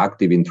very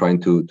active in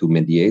trying to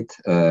mediate,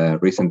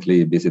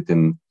 recently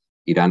visiting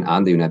Iran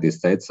and the United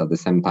States at the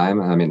same time,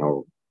 I mean,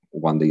 or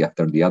one day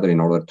after the other, in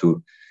order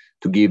to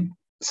give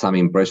some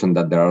impression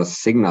that there are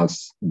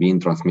signals being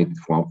transmitted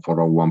from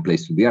one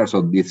place to the other.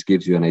 So this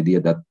gives you an idea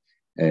that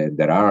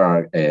there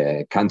are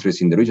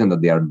countries in the region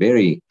that they are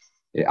very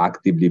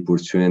actively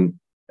pursuing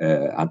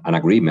an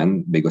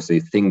agreement, because they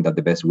think that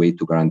the best way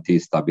to guarantee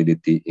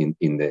stability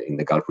in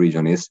the Gulf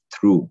region is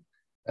through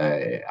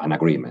an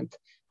agreement.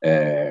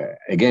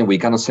 Again, we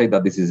cannot say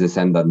that this is the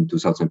same that in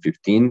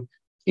 2015.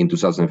 In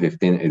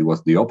 2015, it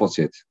was the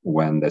opposite.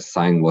 When the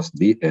sign was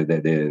the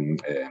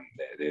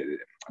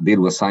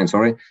deal was signed.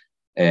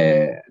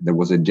 There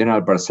was a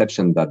general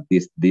perception that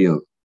this deal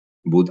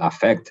would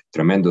affect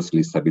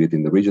tremendously stability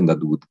in the region,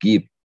 that would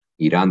give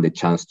Iran the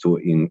chance to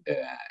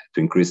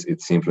increase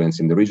its influence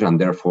in the region, and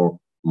therefore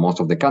most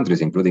of the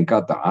countries, including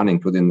Qatar and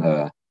including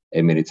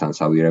Emirates and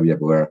Saudi Arabia,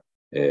 were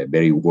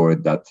very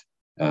worried that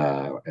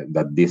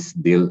that this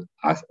deal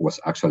was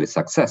actually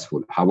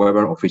successful.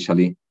 However,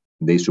 officially,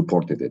 they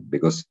supported it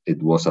because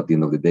it was, at the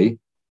end of the day,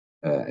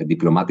 a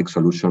diplomatic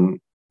solution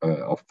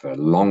of a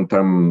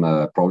long-term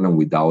problem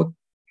without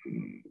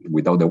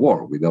the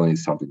war, without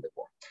starting the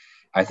war.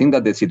 I think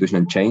that the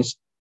situation changed.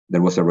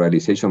 There was a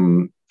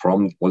realization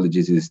from all the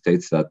GCC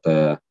states that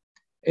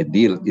a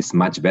deal is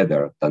much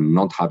better than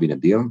not having a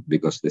deal,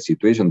 because the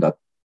situation that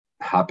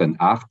happened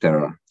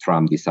after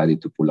Trump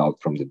decided to pull out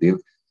from the deal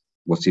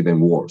was even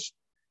worse.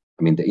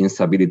 I mean, the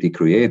instability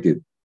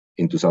created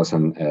in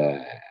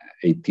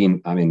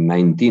 2018,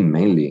 19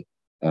 mainly,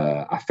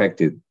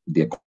 affected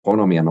the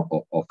economy and of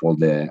all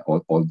the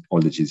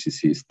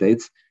GCC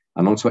states,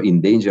 and also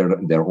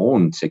endangered their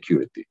own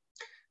security.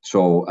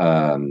 So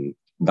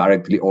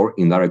directly or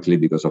indirectly,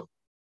 because of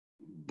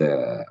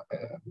the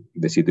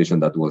situation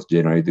that was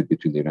generated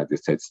between the United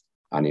States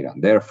and Iran.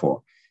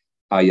 Therefore,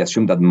 I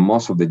assume that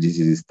most of the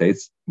GCC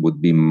states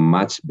would be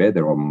much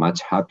better or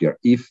much happier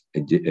if a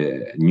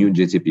new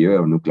JCPOA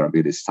or nuclear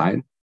deal is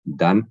signed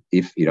than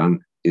if Iran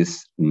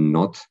is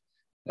not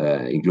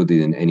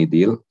included in any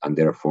deal, and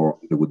therefore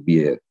there would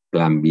be a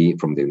plan B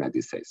from the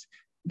United States.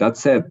 That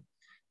said,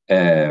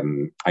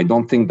 I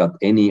don't think that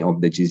any of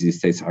the GCC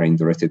states are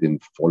interested in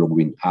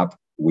following up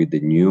with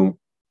the new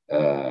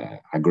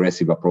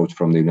aggressive approach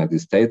from the United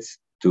States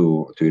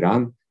to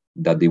Iran,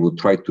 that they would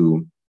try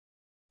to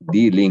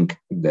de-link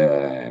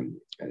the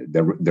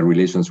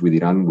relations with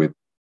Iran with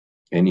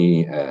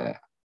any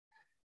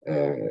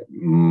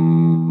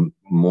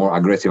more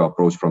aggressive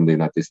approach from the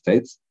United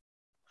States.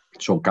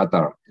 So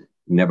Qatar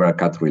never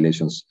cut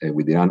relations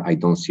with Iran. I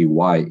don't see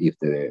why, if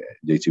the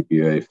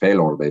JCPOA fail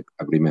or the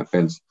agreement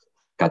fails,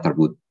 Qatar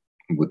would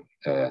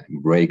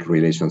break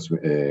relations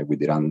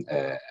with Iran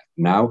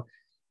now.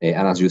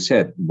 And as you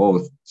said,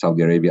 both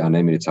Saudi Arabia and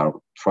Emirates are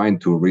trying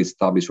to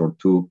reestablish or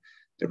to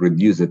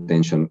reduce the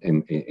tension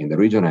in the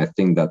region. I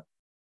think that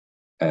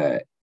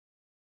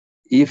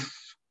if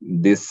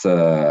this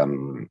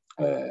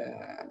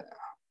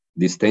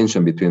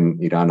tension between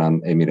Iran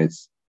and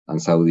Emirates and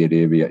Saudi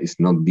Arabia is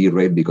not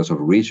derailed because of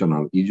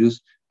regional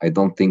issues, I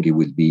don't think it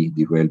will be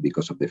derailed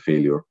because of the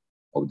failure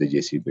of the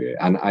JCPOA.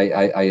 And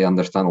I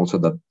understand also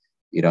that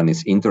Iran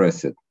is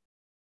interested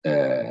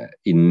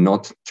in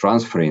not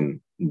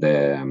transferring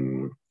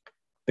the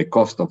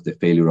cost of the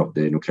failure of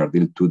the nuclear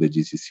deal to the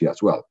GCC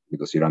as well,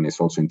 because Iran is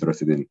also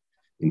interested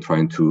in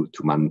trying to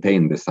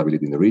maintain the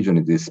stability in the region.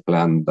 It is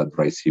planned that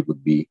Raisi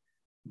would be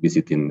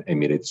visiting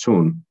Emirates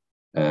soon.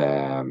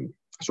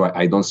 So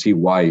I don't see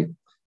why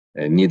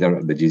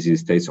neither the GCC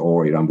states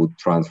or Iran would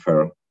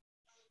transfer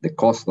the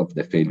cost of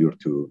the failure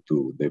to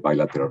the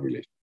bilateral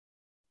relation.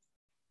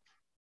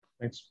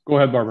 Thanks. Go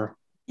ahead, Barbara.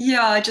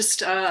 Yeah, I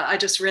just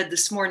read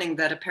this morning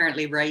that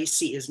apparently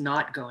Raisi is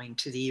not going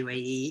to the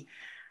UAE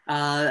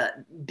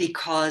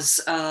because,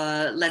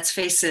 let's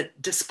face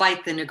it,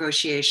 despite the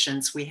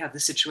negotiations, we have the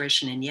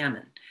situation in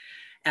Yemen,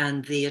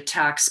 and the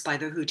attacks by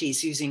the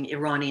Houthis using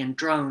Iranian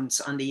drones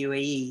on the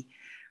UAE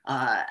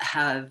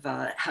have,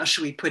 how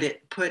should we put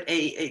it,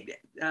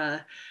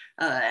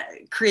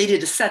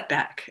 created a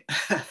setback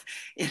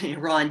in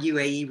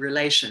Iran-UAE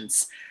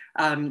relations.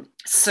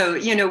 So,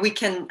 you know,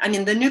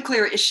 the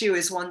nuclear issue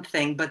is one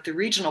thing, but the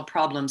regional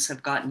problems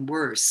have gotten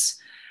worse,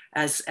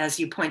 as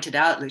you pointed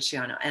out,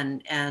 Luciano,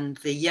 and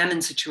the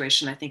Yemen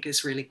situation, I think,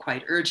 is really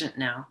quite urgent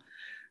now,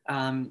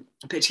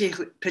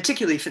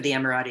 particularly for the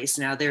Emiratis.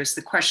 Now, there's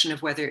the question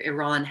of whether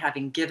Iran,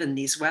 having given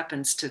these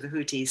weapons to the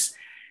Houthis,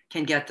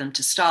 can get them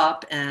to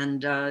stop.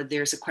 And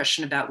there's a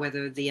question about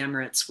whether the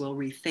Emirates will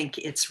rethink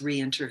its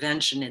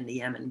re-intervention in the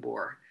Yemen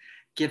war,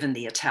 given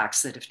the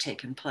attacks that have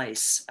taken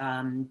place.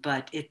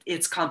 But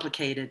it's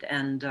complicated.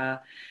 And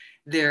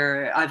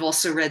I've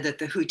also read that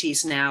the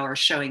Houthis now are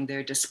showing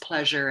their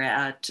displeasure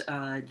at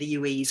the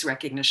UAE's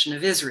recognition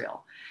of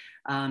Israel.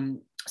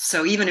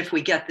 So even if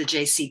we get the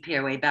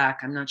JCPOA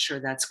back, I'm not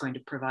sure that's going to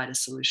provide a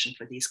solution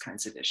for these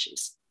kinds of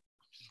issues.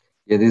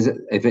 Yeah,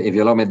 if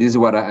you allow me, this is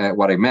what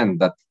I meant,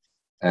 that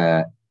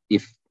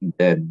if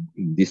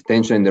this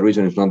tension in the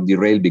region is not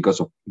derailed because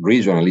of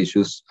regional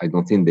issues, I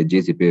don't think the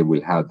JCPOA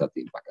will have that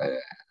impact.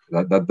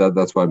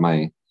 That's what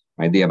my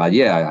idea. But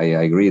yeah,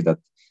 I agree that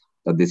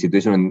the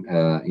situation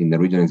in the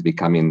region is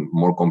becoming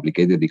more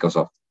complicated because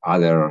of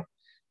other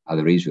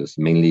issues,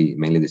 mainly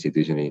the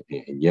situation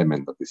in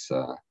Yemen. That is,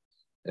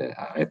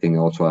 I think,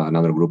 also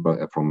another group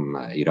from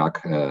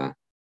Iraq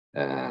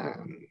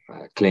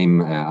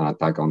claimed an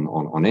attack on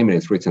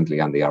Emirates recently,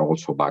 and they are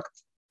also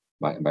backed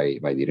by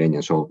the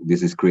Iranians. So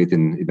this is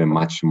creating even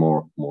much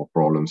more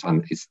problems,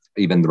 and it's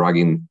even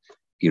dragging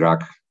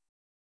Iraq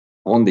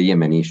on the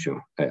Yemen issue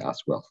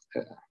as well.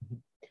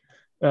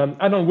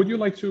 Adnan, would you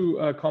like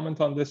to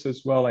comment on this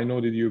as well? I know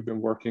that you've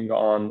been working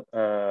on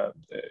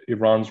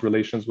Iran's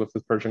relations with the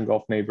Persian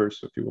Gulf neighbors.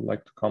 So if you would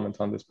like to comment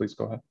on this, please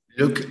go ahead.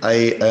 Look,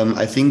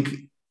 I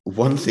think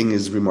one thing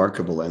is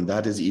remarkable, and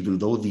that is, even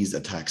though these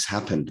attacks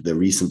happened, the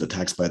recent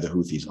attacks by the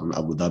Houthis on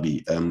Abu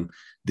Dhabi,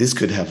 this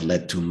could have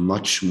led to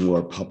much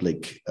more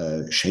public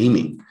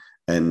shaming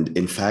And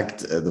in fact,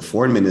 the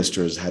foreign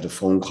ministers had a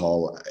phone call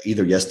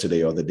either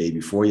yesterday or the day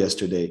before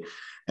yesterday.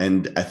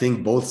 And I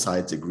think both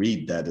sides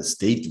agreed that a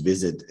state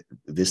visit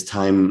this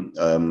time,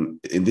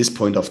 in this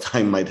point of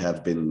time, might have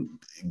been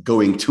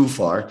going too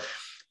far.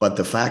 But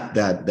the fact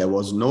that there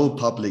was no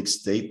public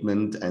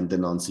statement and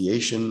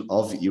denunciation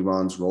of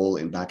Iran's role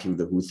in backing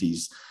the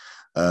Houthis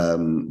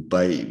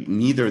by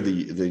neither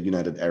the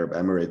United Arab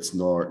Emirates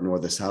nor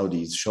the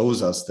Saudis shows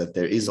us that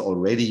there is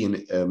already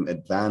an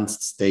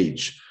advanced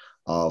stage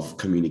of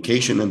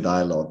communication and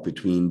dialogue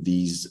between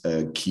these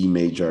key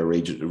major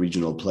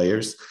regional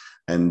players.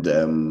 And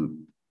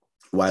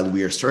while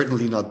we are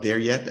certainly not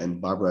there yet,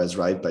 and Barbara is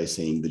right by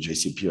saying the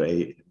JCPOA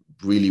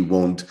really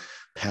won't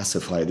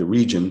pacify the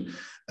region,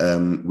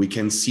 we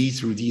can see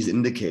through these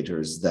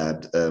indicators that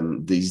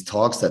these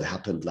talks that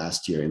happened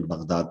last year in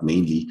Baghdad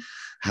mainly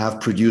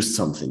have produced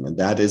something, and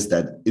that is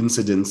that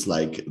incidents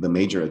like the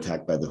major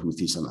attack by the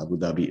Houthis on Abu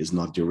Dhabi is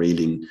not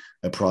derailing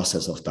a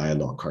process of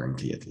dialogue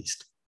currently, at least.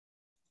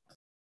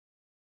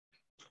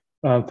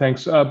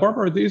 Thanks.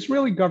 Barbara, the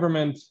Israeli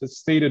government has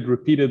stated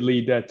repeatedly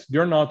that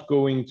they're not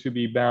going to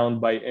be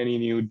bound by any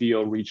new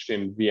deal reached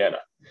in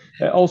Vienna.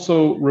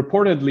 Also,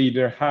 reportedly,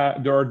 there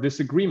are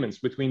disagreements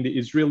between the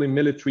Israeli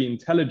military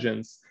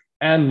intelligence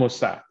and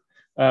Mossad,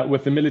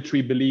 with the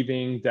military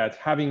believing that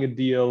having a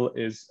deal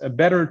is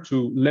better to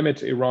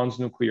limit Iran's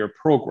nuclear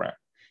program.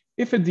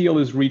 If a deal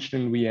is reached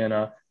in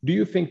Vienna, do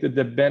you think that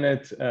the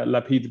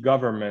Bennett-Lapid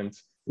government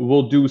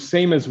will do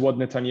same as what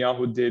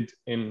Netanyahu did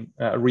in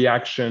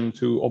reaction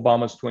to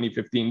Obama's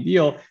 2015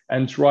 deal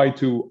and try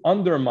to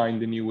undermine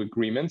the new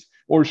agreement?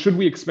 Or should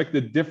we expect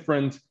a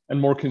different and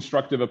more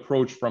constructive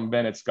approach from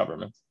Bennett's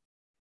government?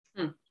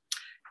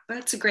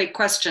 That's a great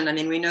question. I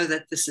mean, we know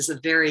that this is a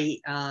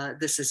very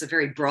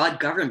broad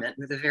government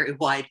with a very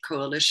wide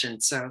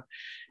coalition. So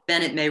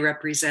Bennett may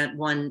represent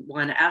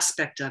one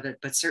aspect of it,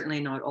 but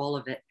certainly not all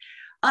of it.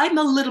 I'm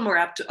a little more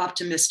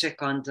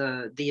optimistic on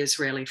the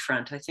Israeli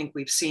front. I think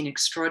we've seen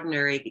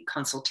extraordinary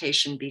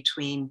consultation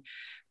between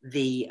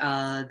the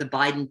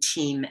Biden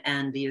team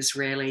and the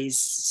Israelis,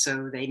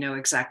 so they know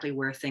exactly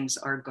where things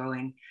are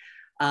going.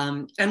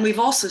 And we've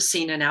also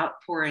seen an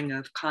outpouring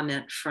of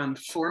comment from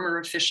former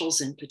officials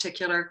in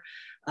particular,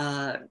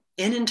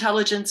 in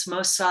intelligence,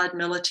 Mossad,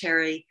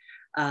 military,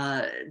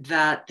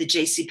 that the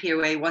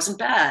JCPOA wasn't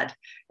bad,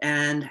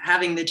 and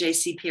having the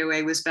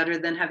JCPOA was better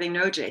than having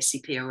no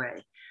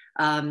JCPOA.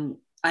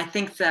 I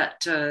think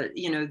that,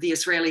 the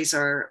Israelis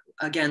are,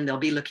 again, they'll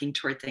be looking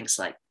toward things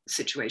like the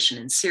situation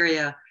in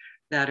Syria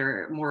that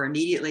are more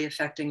immediately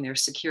affecting their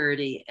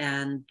security,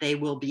 and they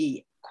will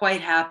be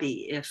quite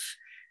happy if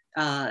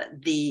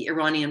the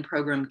Iranian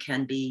program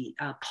can be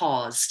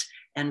paused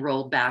and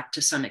rolled back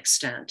to some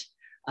extent,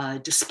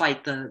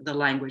 despite the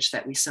language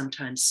that we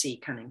sometimes see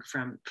coming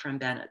from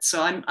Bennett.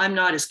 So I'm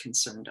not as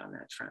concerned on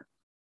that front.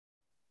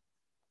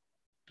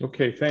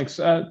 Okay, thanks.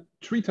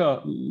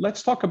 Trita,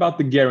 let's talk about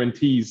the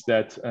guarantees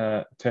that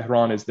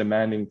Tehran is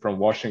demanding from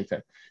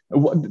Washington.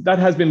 That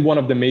has been one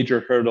of the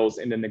major hurdles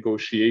in the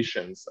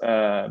negotiations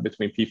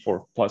between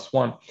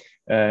P4+1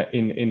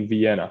 in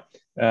Vienna.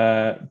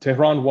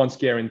 Tehran wants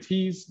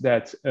guarantees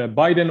that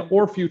Biden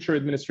or future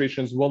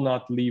administrations will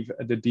not leave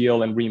the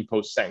deal and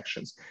reimpose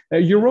sanctions.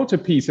 You wrote a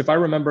piece, if I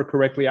remember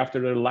correctly, after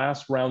the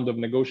last round of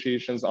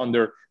negotiations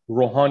under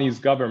Rouhani's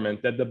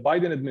government, that the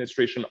Biden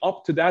administration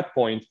up to that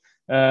point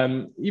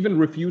even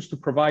refused to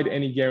provide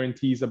any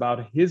guarantees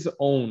about his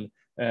own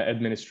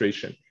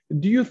administration.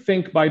 Do you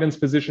think Biden's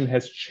position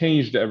has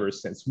changed ever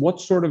since?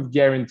 What sort of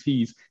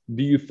guarantees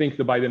do you think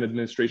the Biden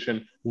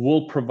administration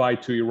will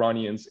provide to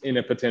Iranians in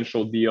a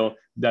potential deal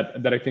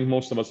that I think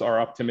most of us are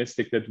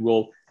optimistic that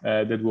will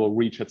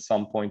reach at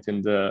some point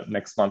in the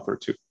next month or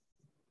two?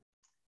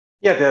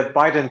 Yeah, the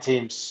Biden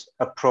team's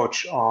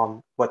approach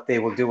on what they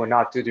will do and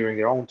not do during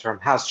their own term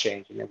has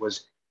changed, and it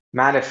was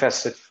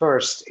manifested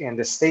first in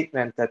the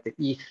statement that the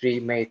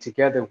E3 made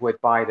together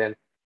with Biden,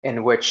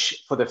 in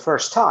which, for the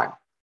first time,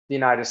 the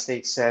United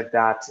States said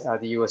that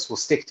the US will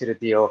stick to the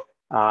deal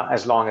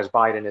as long as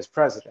Biden is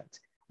president.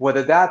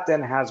 Whether that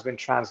then has been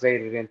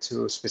translated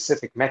into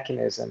specific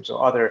mechanisms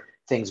or other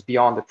things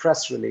beyond the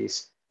press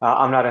release,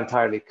 I'm not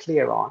entirely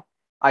clear on.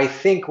 I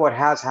think what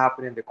has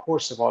happened in the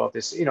course of all of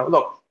this,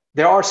 look,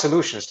 there are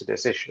solutions to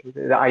this issue.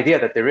 The idea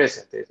that there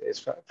isn't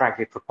is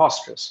frankly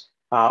preposterous.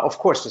 Of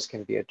course, this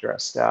can be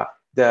addressed.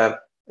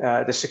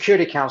 The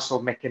Security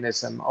Council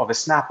mechanism of a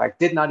snapback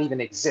did not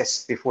even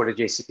exist before the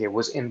JCPOA. It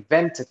was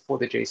invented for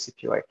the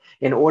JCPOA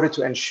in order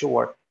to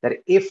ensure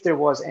that if there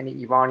was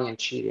any Iranian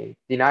cheating,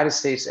 the United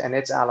States and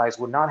its allies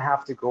would not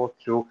have to go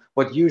through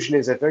what usually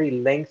is a very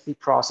lengthy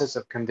process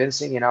of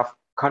convincing enough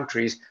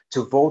countries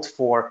to vote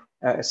for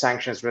a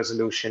sanctions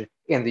resolution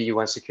in the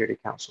UN Security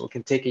Council. It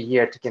can take a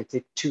year, it can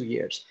take 2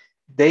 years.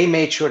 They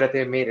made sure that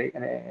they made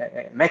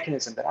a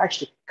mechanism that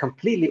actually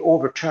completely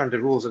overturned the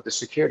rules of the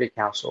Security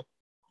Council,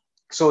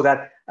 so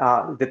that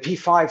the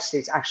P5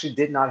 states actually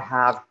did not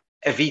have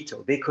a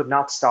veto. They could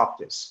not stop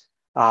this.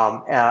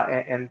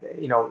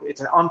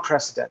 It's an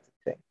unprecedented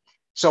thing.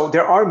 So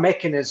there are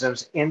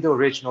mechanisms in the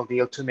original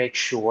deal to make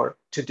sure,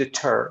 to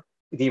deter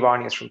the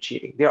Iranians from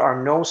cheating. There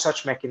are no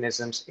such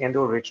mechanisms in the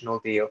original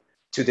deal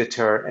to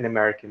deter an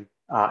American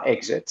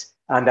exit,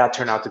 and that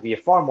turned out to be a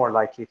far more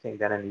likely thing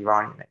than an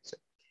Iranian exit.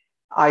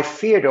 I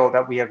fear, though,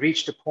 that we have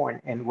reached a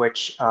point in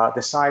which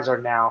the sides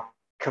are now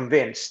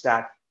convinced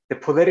that the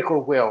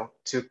political will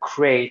to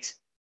create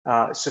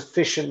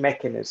sufficient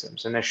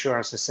mechanisms and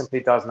assurances simply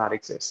does not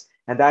exist.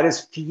 And that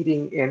is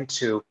feeding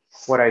into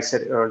what I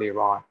said earlier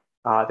on,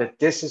 that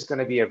this is going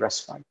to be a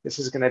respite. This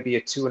is going to be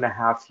a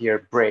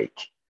 2.5-year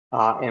break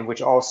in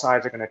which all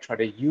sides are going to try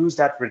to use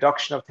that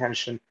reduction of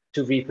tension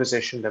to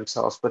reposition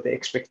themselves. But the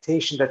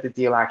expectation that the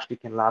deal actually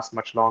can last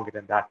much longer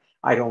than that,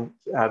 I don't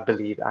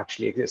believe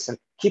actually exists. And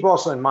keep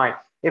also in mind,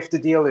 if the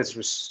deal is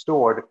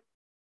restored,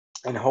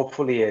 and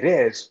hopefully it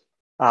is,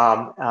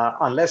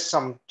 unless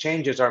some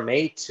changes are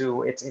made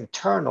to its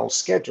internal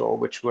schedule,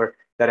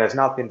 that has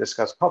not been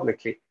discussed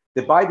publicly,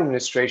 the Biden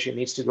administration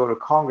needs to go to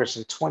Congress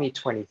in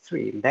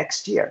 2023,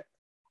 next year,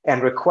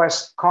 and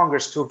request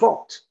Congress to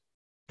vote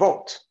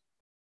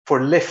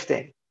for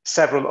lifting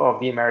several of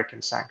the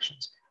American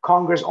sanctions.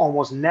 Congress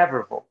almost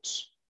never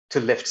votes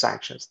to lift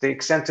sanctions. The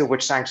extent to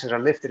which sanctions are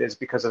lifted is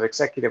because of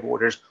executive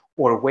orders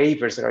or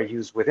waivers that are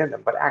used within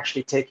them, but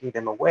actually taking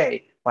them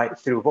away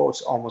through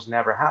votes almost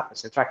never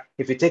happens. In fact,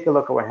 if you take a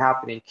look at what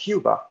happened in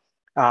Cuba,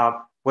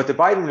 what the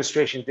Biden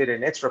administration did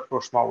in its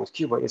rapprochement with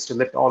Cuba is to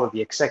lift all of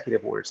the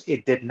executive orders.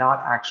 It did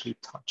not actually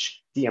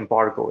touch the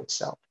embargo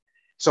itself.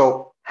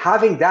 So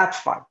having that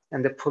fight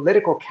and the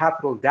political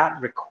capital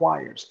that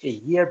requires a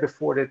year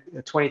before the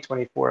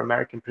 2024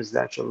 American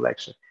presidential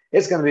election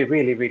is going to be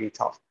really, really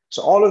tough.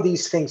 So all of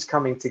these things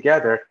coming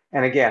together,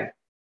 and again,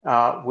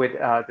 with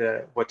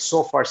what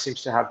so far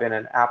seems to have been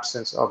an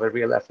absence of a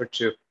real effort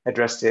to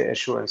address the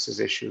assurances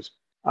issues,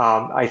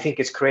 I think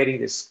it's creating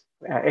this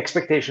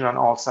expectation on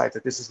all sides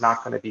that this is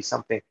not going to be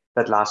something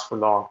that lasts for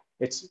long.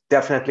 It's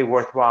definitely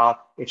worthwhile.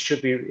 It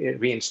should be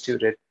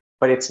reinstituted,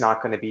 but it's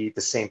not going to be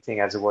the same thing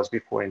as it was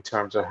before in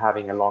terms of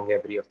having a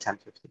longevity of 10,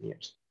 15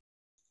 years.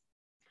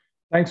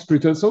 Thanks,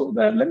 Trita. So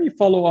let me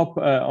follow up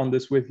on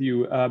this with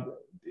you.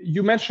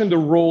 You mentioned the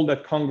role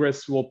that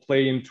Congress will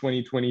play in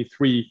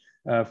 2023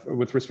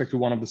 with respect to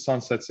one of the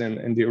sunsets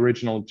in the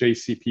original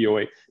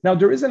JCPOA. Now,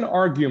 there is an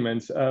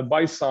argument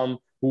by some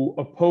who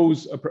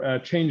oppose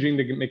changing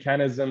the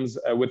mechanisms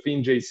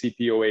within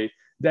JCPOA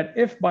that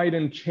if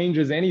Biden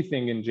changes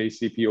anything in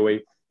JCPOA,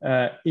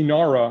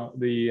 INARA,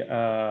 the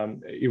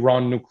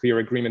Iran Nuclear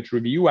Agreement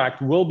Review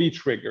Act, will be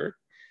triggered.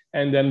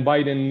 And then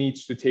Biden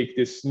needs to take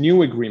this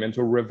new agreement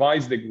or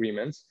revised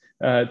agreements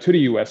to the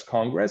US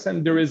Congress.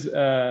 And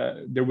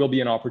there will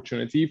be an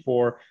opportunity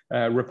for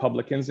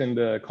Republicans in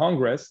the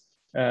Congress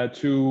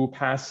to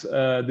pass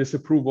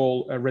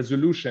disapproval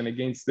resolution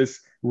against this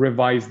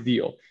revised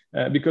deal.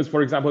 Because,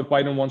 for example, if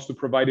Biden wants to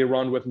provide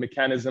Iran with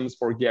mechanisms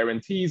for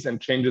guarantees and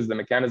changes the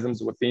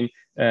mechanisms within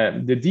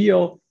the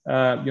deal,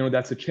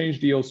 that's a change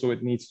deal, so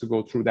it needs to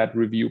go through that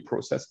review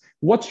process.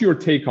 What's your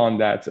take on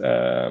that?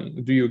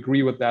 Do you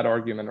agree with that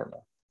argument or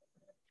not?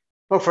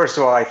 Well, first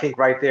of all, I think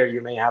right there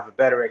you may have a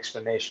better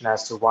explanation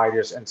as to why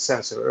there's a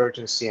sense of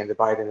urgency in the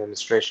Biden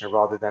administration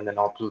rather than the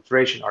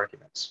non-proliferation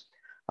arguments.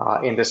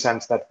 In the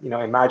sense that,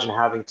 imagine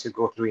having to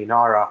go through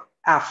INARA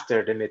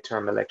after the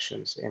midterm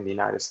elections in the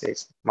United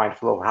States,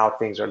 mindful of how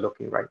things are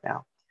looking right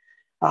now.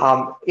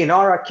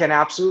 INARA can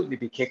absolutely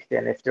be kicked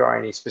in if there are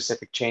any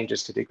specific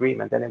changes to the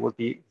agreement, then it would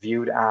be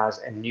viewed as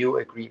a new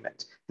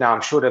agreement. Now, I'm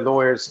sure the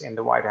lawyers in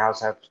the White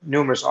House have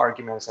numerous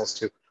arguments as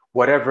to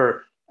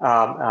whatever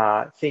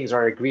things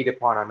are agreed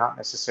upon are not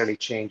necessarily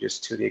changes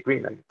to the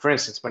agreement. For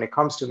instance, when it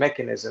comes to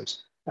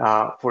mechanisms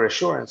for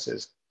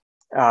assurances,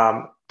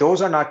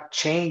 those are not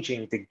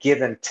changing the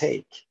give and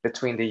take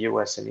between the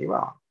US and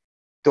Iran.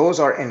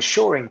 Those are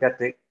ensuring that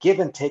the give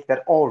and take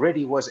that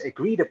already was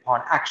agreed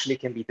upon actually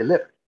can be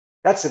delivered.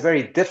 That's a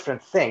very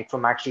different thing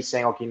from actually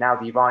saying, okay, now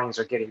the Iranians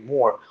are getting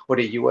more, or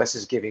the US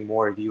is giving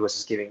more, or the US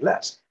is giving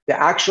less. The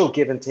actual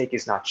give and take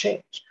is not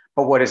changed.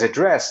 But what is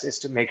addressed is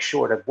to make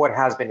sure that what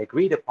has been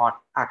agreed upon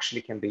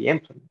actually can be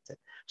implemented.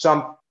 So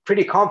I'm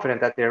pretty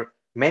confident that there are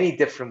many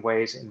different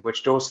ways in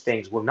which those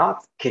things will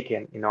not kick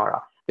in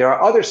INARA. There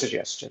are other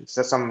suggestions,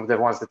 that some of the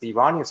ones that the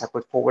Iranians have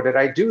put forward, that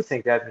I do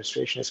think the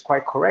administration is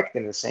quite correct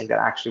in saying that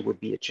actually would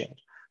be a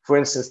change. For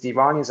instance, the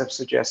Iranians have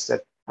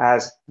suggested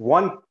as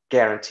one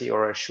guarantee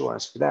or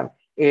assurance for them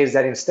is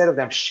that instead of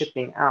them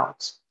shipping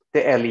out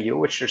the LEU,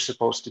 which they're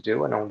supposed to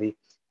do and only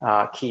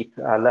keep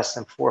less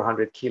than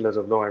 400 kilos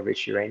of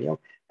low-enriched uranium,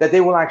 that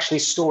they will actually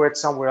store it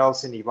somewhere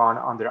else in Iran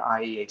under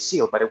IAEA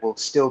seal, but it will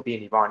still be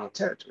in Iranian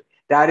territory.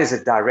 That is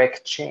a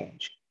direct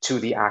change to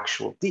the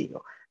actual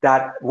deal.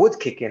 That would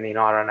kick in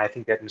INARA, and I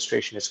think the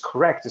administration is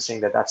correct in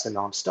saying that that's a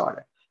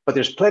non-starter. But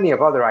there's plenty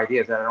of other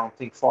ideas that I don't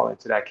think fall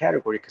into that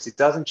category because it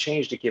doesn't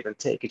change the give and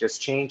take. It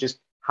just changes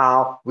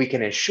how we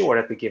can ensure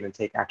that the give and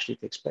take actually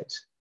takes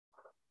place.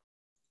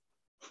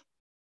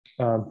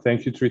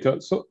 Thank you,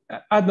 Trita. So,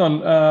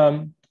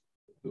 Adnan,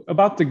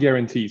 about the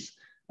guarantees.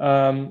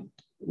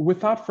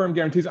 Without firm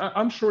guarantees,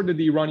 I'm sure that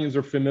the Iranians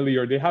are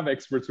familiar. They have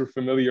experts who are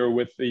familiar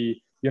with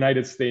the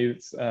United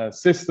States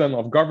system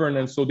of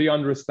governance, so they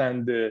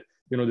understand the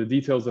the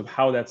details of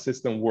how that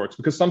system works?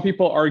 Because some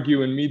people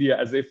argue in media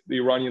as if the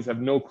Iranians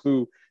have no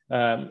clue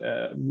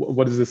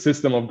what is the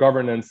system of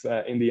governance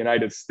in the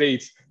United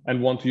States,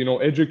 and want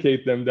to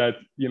educate them that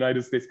the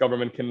United States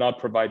government cannot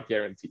provide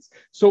guarantees.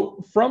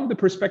 So from the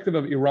perspective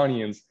of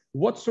Iranians,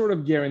 what sort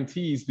of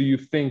guarantees do you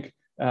think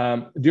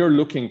they're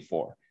looking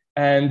for?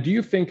 And do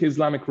you think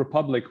Islamic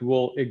Republic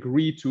will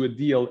agree to a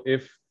deal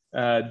if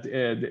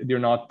they're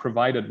not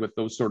provided with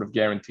those sort of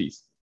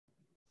guarantees?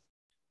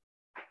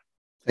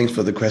 Thanks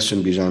for the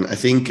question, Bijan. I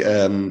think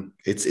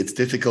it's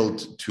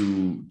difficult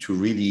to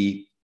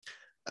really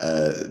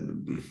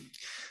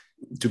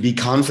to be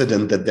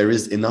confident that there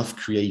is enough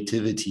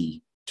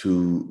creativity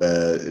to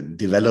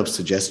develop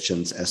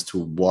suggestions as to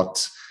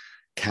what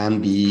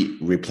can be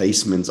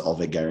replacements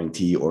of a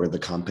guarantee or the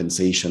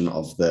compensation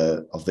of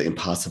the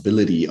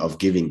impossibility of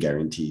giving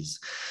guarantees.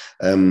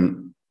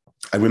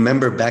 I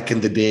remember back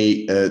in the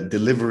day,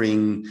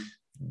 delivering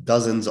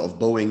dozens of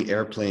Boeing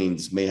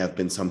airplanes may have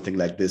been something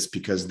like this,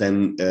 because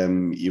then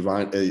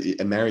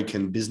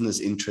American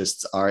business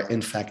interests are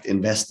in fact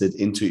invested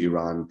into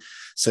Iran.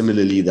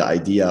 Similarly, the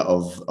idea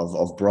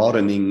of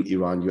broadening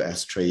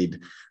Iran-US trade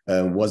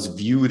was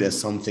viewed as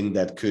something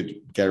that could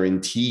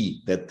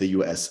guarantee that the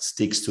US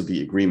sticks to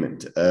the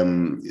agreement.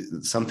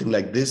 Something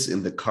like this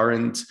in the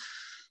current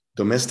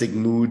domestic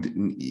mood,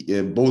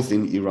 both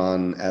in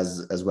Iran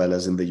as well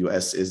as in the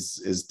US,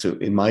 is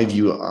in my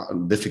view,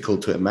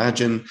 difficult to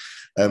imagine.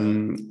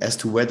 As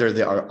to whether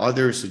there are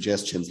other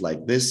suggestions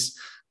like this,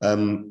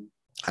 I'm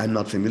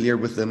not familiar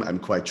with them. I'm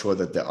quite sure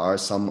that there are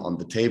some on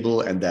the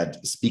table, and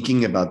that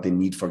speaking about the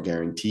need for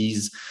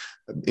guarantees,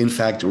 in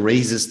fact,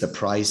 raises the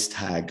price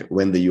tag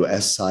when the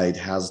US side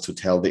has to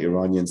tell the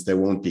Iranians there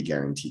won't be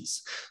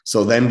guarantees.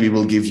 So then we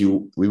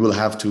will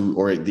have to,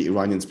 or the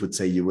Iranians would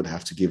say, you would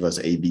have to give us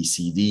A, B,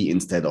 C, D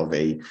instead of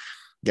a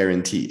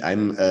guarantee.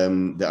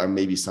 There are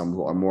maybe some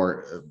who are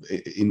more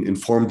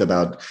informed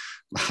about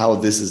how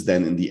this is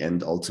then in the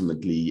end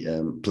ultimately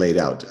played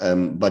out.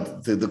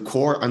 But the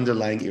core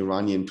underlying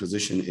Iranian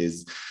position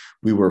is,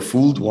 we were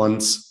fooled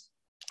once,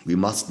 we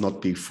must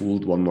not be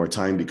fooled one more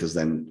time, because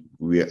then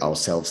we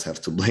ourselves have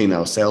to blame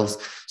ourselves.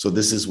 So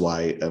this is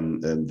why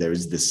there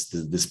is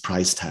this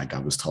price tag I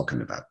was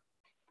talking about.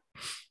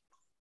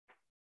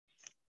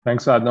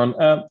 Thanks,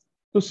 Adnan.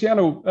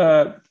 Luciano,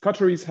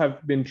 Qataris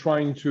have been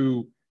trying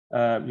to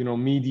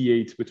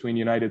mediate between the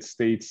United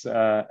States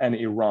and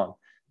Iran.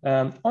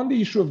 On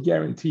the issue of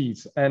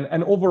guarantees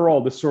and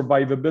overall the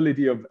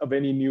survivability of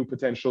any new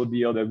potential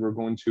deal that we're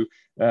going to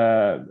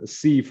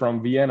see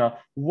from Vienna,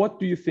 what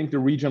do you think the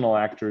regional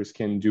actors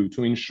can do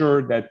to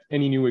ensure that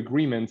any new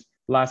agreement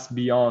lasts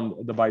beyond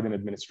the Biden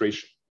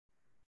administration?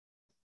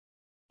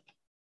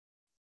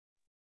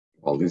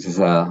 Well, this is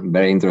a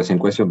very interesting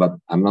question, but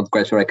I'm not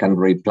quite sure I can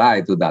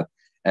reply to that.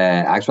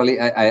 Actually,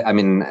 I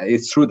mean,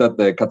 it's true that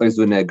Qatar is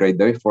doing a great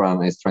effort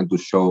and is trying to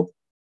show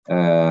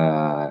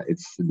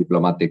its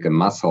diplomatic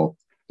muscle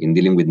in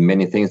dealing with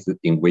many things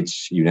in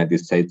which United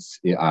States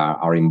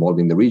are involved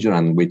in the region,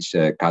 and which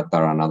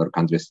Qatar and other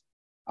countries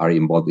are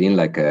involved in,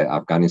 like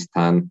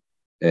Afghanistan.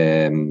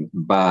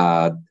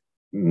 But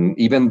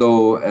even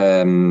though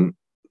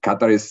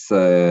Qatar is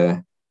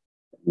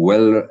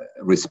well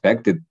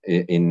respected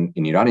in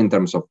Iran in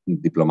terms of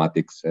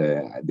diplomatic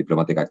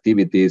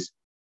activities,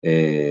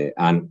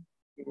 and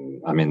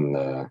I mean,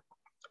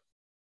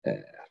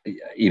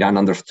 Iran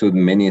understood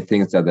many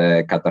things that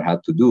Qatar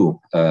had to do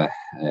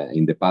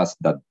in the past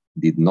that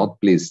did not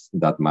please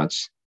that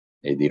much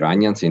the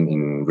Iranians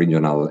in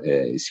regional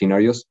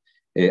scenarios.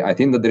 I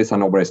think that there is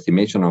an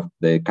overestimation of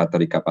the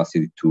Qatari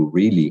capacity to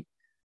really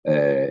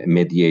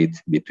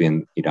mediate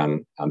between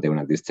Iran and the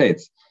United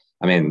States.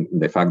 I mean,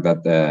 the fact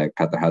that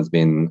Qatar has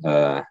been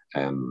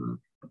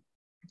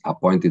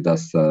appointed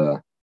as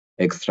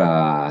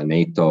extra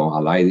NATO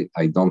ally,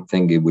 I don't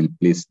think it will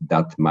please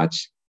that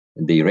much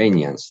the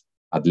Iranians.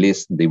 At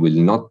least they will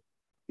not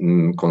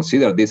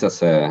consider this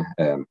as a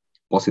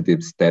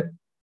positive step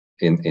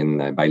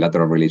in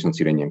bilateral relations,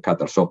 Iranian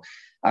Qatar. So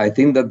I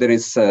think that there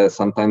is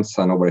sometimes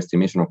an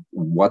overestimation of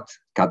what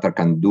Qatar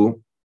can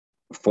do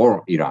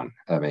for Iran.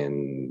 I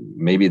mean,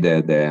 maybe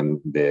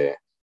the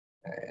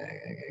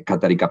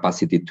Qatari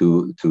capacity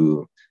to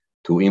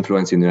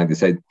influence in the United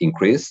States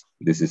increase.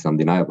 This is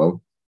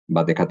undeniable,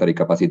 but the Qatari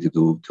capacity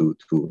to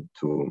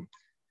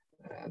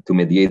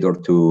mediate or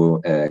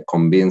to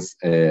convince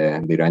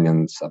the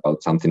Iranians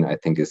about something, I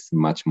think, is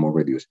much more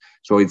reduced.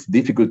 So it's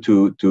difficult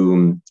to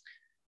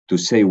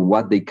say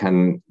what they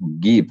can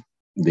give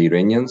the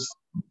Iranians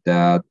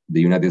that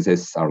the United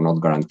States are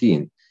not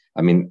guaranteeing.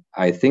 I mean,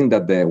 I think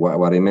that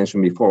what I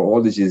mentioned before,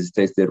 all the GCC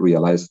states, they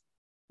realize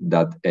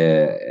that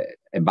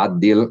a bad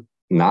deal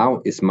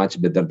now is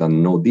much better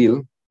than no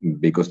deal,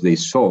 because they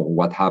saw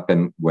what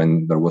happened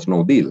when there was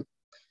no deal.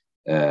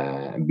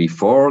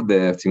 Before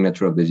the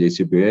signature of the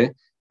JCPOA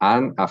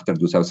and after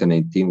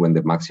 2018, when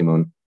the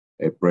maximum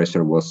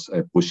pressure was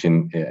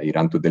pushing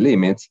Iran to the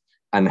limits,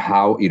 and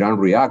how Iran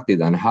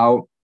reacted, and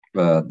how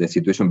the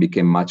situation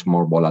became much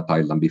more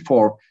volatile than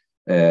before,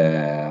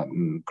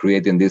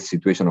 creating this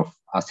situation of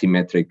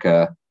asymmetric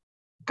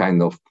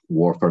kind of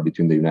warfare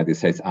between the United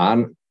States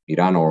and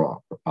Iran or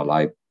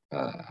allied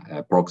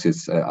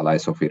proxies,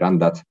 allies of Iran,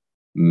 that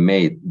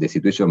made the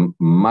situation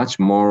much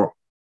more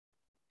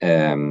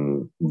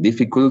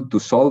difficult to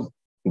solve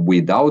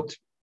without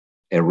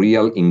a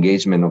real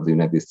engagement of the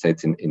United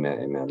States in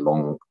a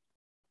long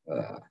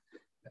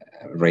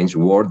range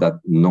war that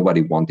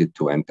nobody wanted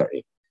to enter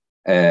in.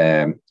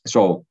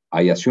 So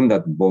I assume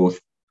that both,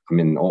 I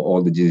mean,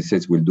 all the GCC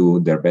states will do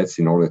their best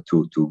in order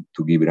to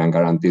give Iran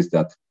guarantees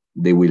that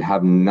they will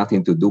have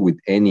nothing to do with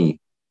any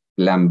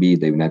plan B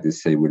the United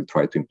States will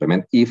try to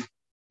implement if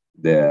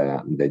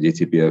the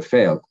JCPOA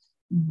failed.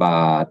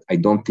 But I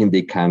don't think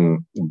they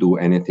can do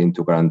anything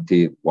to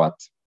guarantee what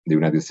the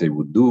United States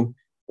would do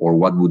or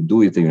what would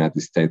do if the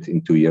United States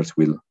in 2 years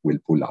will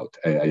pull out.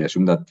 I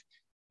assume that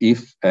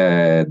if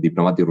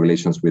diplomatic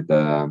relations with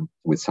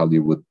Saudi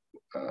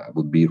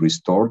would be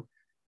restored,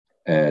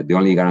 the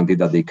only guarantee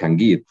that they can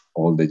give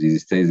all the GCC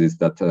states is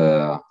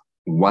that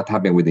what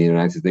happened with the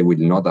United States will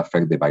not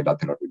affect the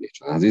bilateral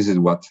relations. And this is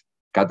what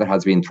Qatar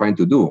has been trying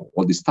to do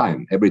all this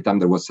time. Every time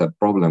there was a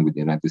problem with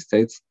the United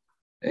States,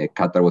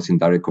 Qatar was in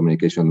direct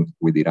communication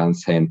with Iran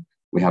saying,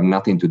 we have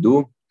nothing to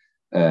do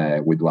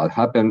with what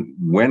happened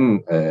when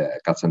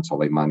Qasem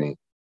Soleimani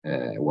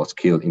was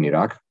killed in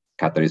Iraq.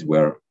 Qataris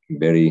were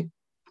very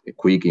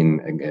quick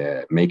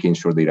in making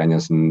sure the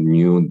Iranians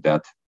knew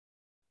that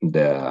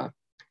the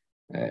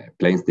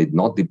planes did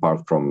not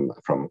depart from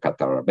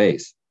Qatar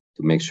base,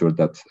 to make sure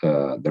that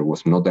there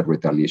was not a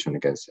retaliation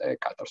against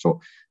Qatar. So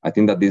I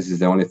think that this is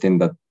the only thing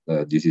that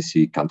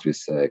GCC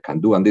countries can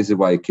do. And this is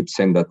why I keep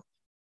saying that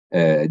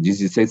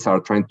GCC states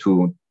are trying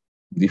to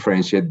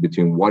differentiate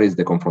between what is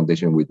the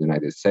confrontation with the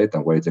United States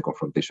and what is the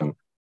confrontation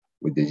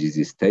with the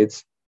GCC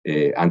states,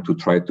 and to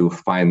try to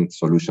find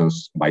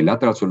solutions,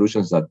 bilateral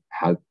solutions that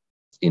have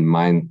in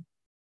mind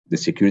the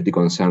security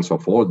concerns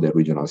of all the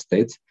regional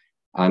states.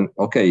 And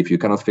okay, if you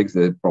cannot fix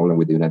the problem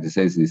with the United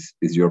States,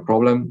 is your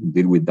problem,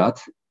 deal with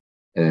that.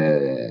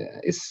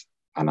 Is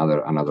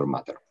another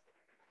matter.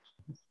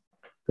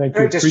 Thank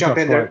you. Just jump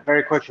in there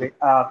very quickly.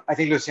 I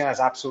think Luciana is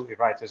absolutely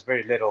right. There's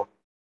very little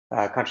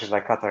countries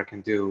like Qatar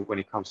can do when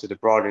it comes to the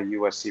broader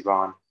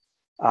US-Iran,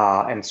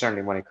 and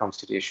certainly when it comes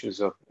to the issues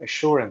of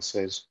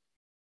assurances.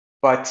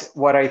 But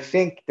what I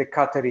think the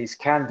Qataris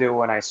can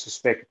do, and I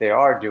suspect they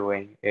are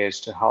doing, is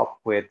to help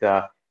with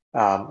a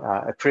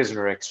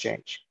prisoner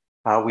exchange.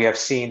 We have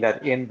seen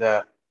that in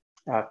the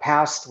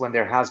past, when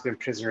there has been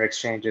prisoner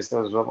exchanges,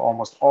 those have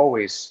almost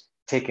always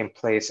taken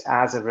place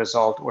as a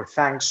result or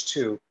thanks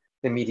to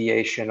the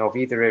mediation of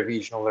either a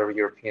regional or a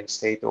European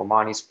state.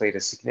 Omanis played a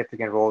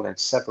significant role in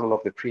several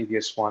of the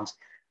previous ones.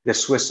 The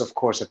Swiss, of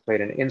course, have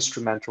played an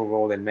instrumental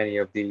role in many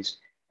of these.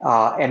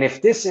 And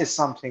if this is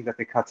something that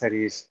the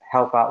Qataris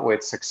help out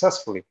with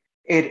successfully,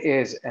 it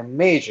is a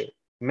major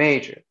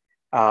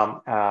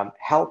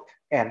help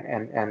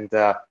and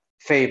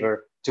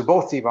favor to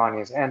both the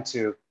Iranians and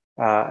to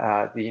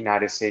the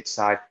United States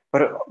side,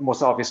 but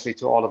most obviously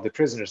to all of the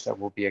prisoners that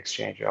will be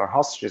exchanged or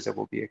hostages that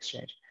will be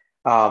exchanged.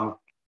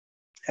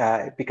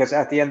 Because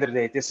at the end of the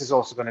day, this is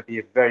also going to be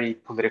a very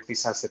politically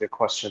sensitive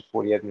question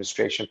for the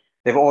administration.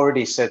 They've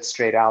already said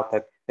straight out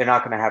that they're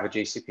not going to have a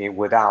JCPOA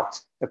without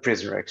a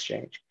prisoner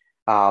exchange.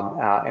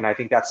 And I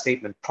think that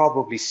statement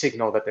probably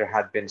signaled that there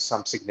had been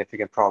some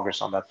significant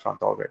progress on that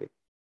front already.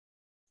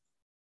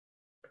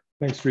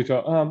 Thanks,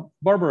 Rita.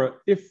 Barbara,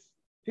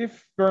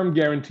 if firm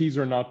guarantees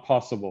are not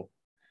possible,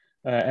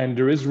 and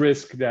there is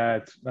risk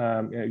that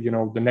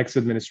the next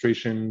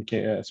administration,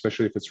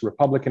 especially if it's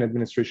Republican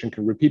administration,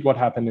 can repeat what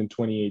happened in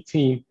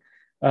 2018,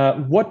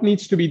 what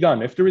needs to be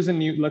done? If there is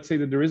let's say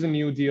that there is a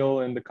new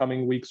deal in the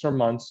coming weeks or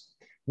months,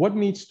 what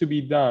needs to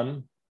be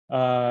done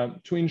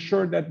to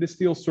ensure that this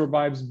deal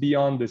survives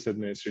beyond this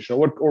administration,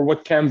 or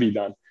what can be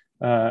done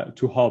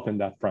to help in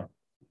that front?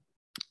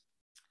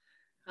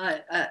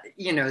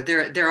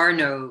 There are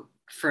no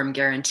firm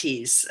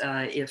guarantees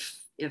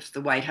if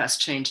the White House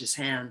changes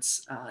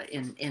hands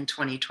in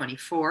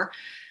 2024.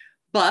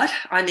 But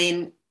I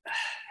mean,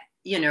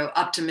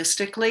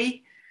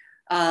 optimistically,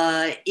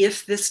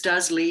 if this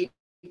does lead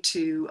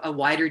to a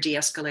wider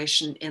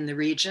de-escalation in the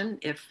region,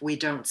 if we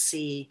don't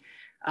see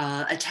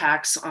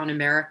attacks on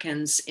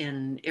Americans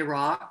in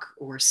Iraq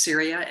or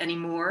Syria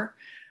anymore,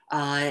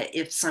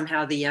 if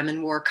somehow the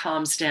Yemen war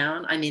calms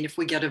down, I mean, if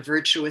we get a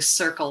virtuous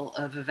circle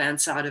of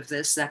events out of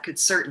this, that could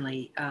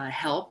certainly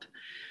help.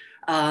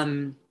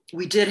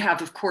 We did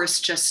have, of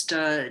course, just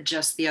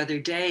the other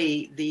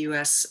day, the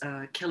US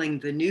killing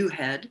the new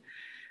head,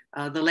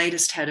 the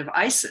latest head of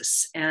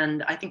ISIS.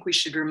 And I think we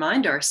should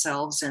remind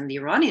ourselves, and the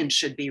Iranians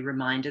should be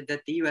reminded,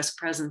 that the US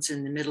presence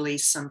in the Middle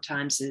East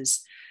sometimes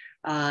is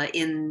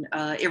in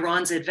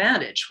Iran's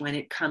advantage when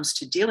it comes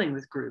to dealing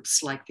with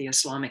groups like the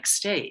Islamic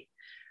State.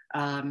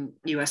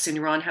 US and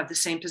Iran have the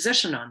same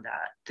position on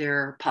that. There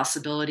are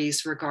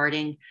possibilities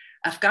regarding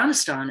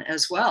Afghanistan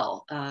as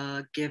well,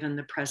 given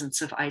the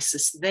presence of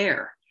ISIS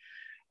there.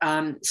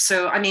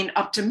 So, I mean,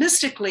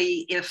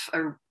 optimistically, if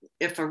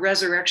if a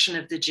resurrection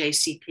of the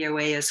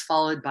JCPOA is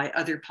followed by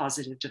other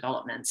positive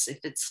developments,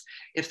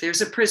 if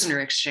there's a prisoner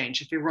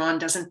exchange, if Iran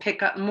doesn't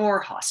pick up more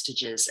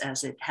hostages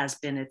as it has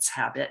been its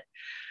habit,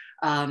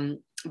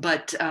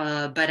 but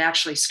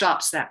actually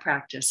stops that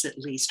practice at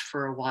least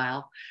for a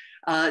while.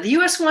 The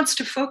US wants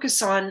to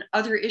focus on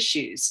other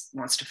issues,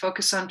 wants to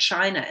focus on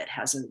China. It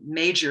has a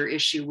major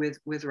issue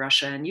with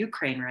Russia and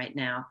Ukraine right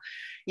now.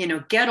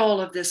 Get all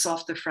of this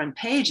off the front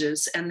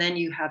pages, and then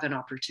you have an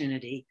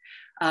opportunity.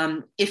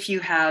 Even if you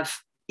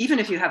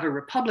have a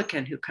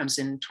Republican who comes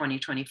in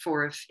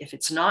 2024, if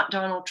it's not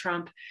Donald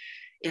Trump,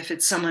 if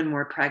it's someone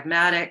more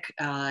pragmatic,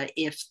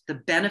 if the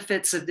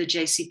benefits of the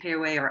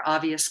JCPOA are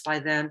obvious by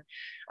then.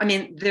 I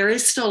mean, there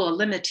is still a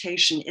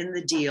limitation in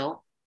the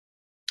deal.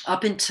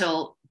 Up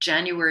until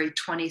January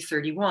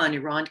 2031,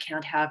 Iran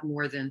can't have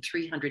more than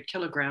 300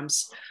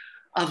 kilograms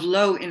of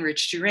low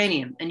enriched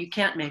uranium, and you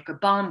can't make a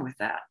bomb with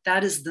that.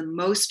 That is the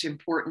most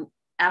important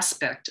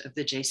aspect of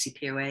the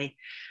JCPOA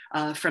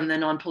from the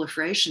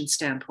non-proliferation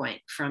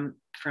standpoint, from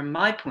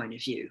my point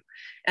of view.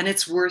 And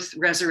it's worth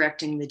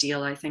resurrecting the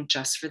deal, I think,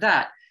 just for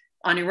that.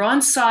 On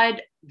Iran's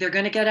side, they're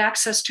going to get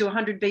access to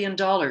 $100 billion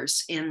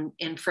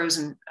in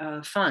frozen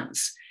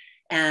funds.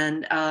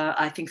 And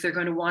I think they're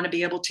going to want to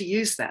be able to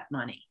use that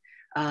money,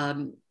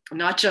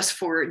 not just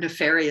for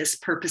nefarious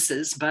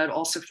purposes, but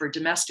also for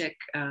domestic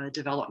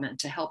development,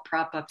 to help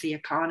prop up the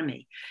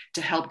economy,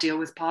 to help deal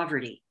with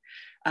poverty.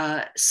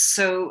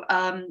 So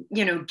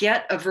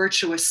get a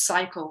virtuous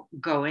cycle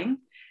going,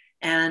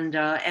 and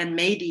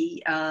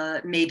maybe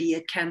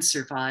it can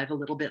survive a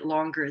little bit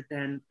longer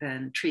than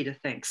Trita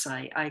thinks.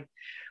 I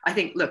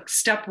think, look,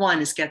 step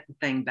one is get the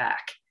thing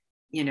back,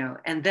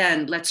 and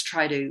then let's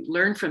try to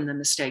learn from the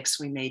mistakes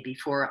we made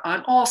before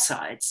on all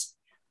sides,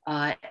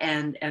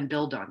 and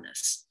build on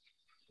this.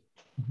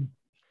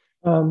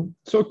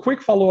 So a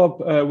quick follow-up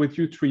with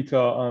you,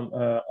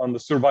 Trita, on the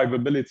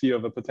survivability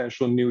of a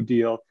potential new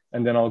deal,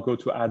 and then I'll go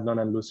to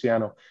Adnan and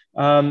Luciano.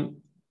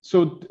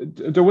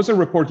 There was a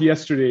report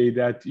yesterday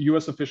that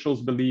US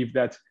officials believe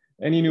that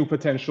any new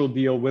potential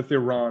deal with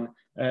Iran,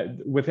 they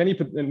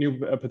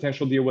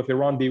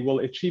will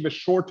achieve a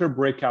shorter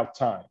breakout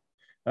time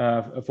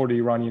for the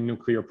Iranian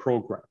nuclear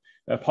program,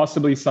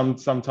 possibly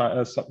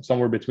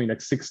somewhere between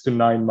like 6 to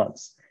 9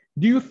 months.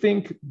 Do you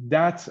think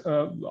that,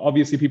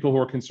 obviously people who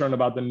are concerned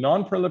about the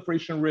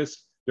non-proliferation risk,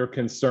 they're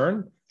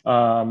concerned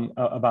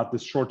about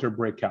this shorter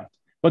breakout,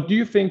 but do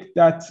you think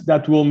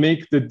that will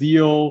make the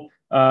deal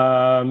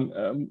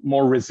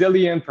more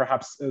resilient,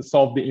 perhaps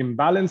solve the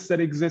imbalance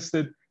that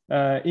existed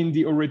in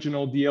the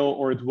original deal,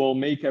 or it will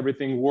make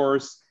everything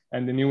worse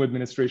and the new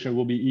administration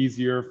will be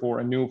easier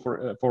for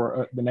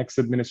the next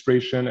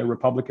administration, a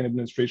Republican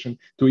administration,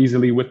 to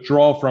easily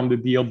withdraw from the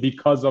deal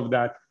because of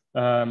that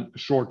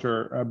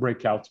shorter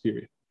breakout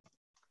period?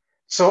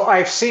 So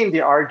I've seen the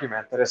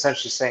argument that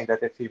essentially saying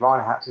that if Iran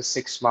has a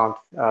 6-month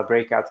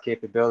breakout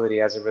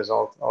capability as a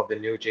result of the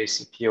new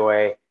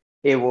JCPOA,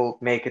 it will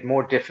make it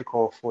more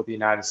difficult for the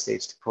United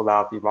States to pull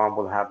out. Iran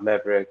will have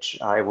leverage.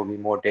 It will be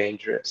more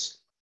dangerous.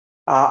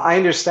 I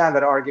understand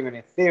that argument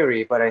in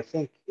theory, but I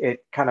think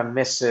it kind of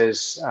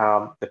misses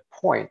the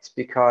point,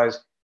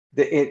 because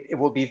it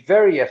will be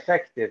very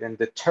effective in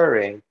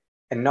deterring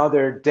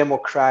another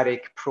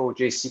democratic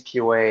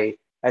pro-JCPOA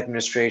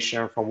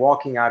administration from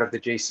walking out of the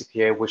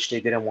JCPOA, which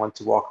they didn't want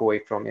to walk away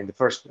from in the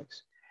first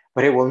place.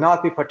 But it will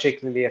not be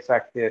particularly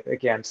effective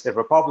against the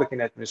Republican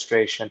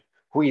administration,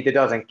 who either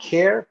doesn't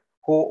care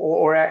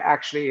or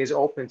actually is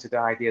open to the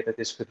idea that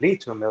this could lead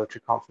to a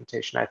military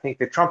confrontation. I think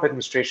the Trump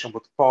administration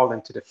would fall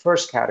into the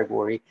first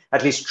category.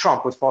 At least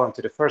Trump would fall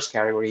into the first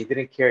category. He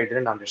didn't care, he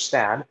didn't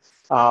understand.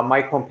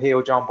 Mike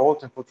Pompeo, John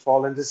Bolton would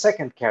fall in the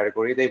second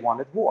category. They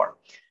wanted war.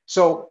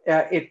 So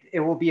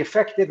it will be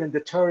effective in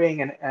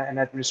deterring an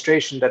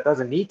administration that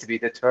doesn't need to be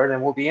deterred,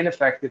 and will be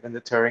ineffective in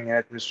deterring an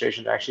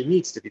administration that actually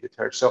needs to be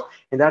deterred. So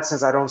in that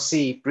sense, I don't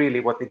see really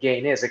what the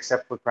gain is,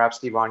 except for perhaps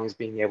the Iranians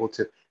being able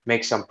to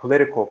make some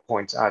political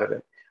points out of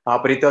it.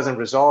 But it doesn't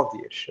resolve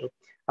the issue.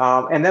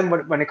 And then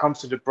when it comes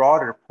to the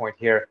broader point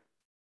here,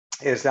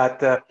 is that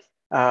the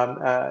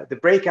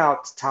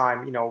breakout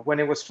time, when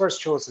it was first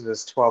chosen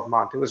as 12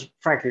 months, it was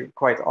frankly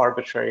quite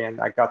arbitrary.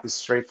 And I got this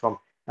straight from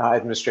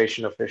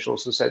administration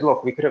officials who said,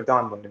 look, we could have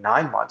done 1 to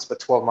 9 months, but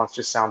 12 months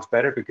just sounds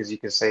better because you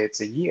can say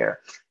it's a year.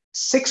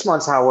 6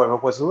 months, however,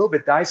 was a little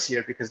bit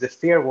dicier, because the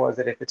fear was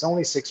that if it's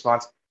only 6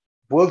 months,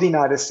 will the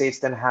United States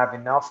then have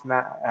enough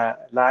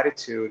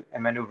latitude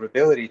and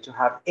maneuverability to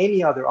have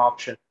any other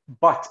option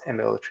but a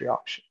military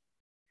option?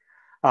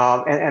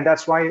 And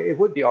that's why it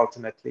would be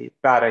ultimately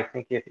bad, I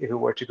think, if it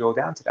were to go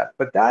down to that.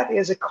 But that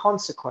is a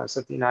consequence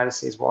of the United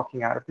States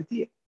walking out of the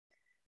deal.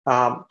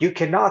 You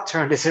cannot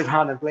turn this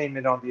around and blame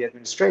it on the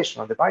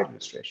administration, on the Biden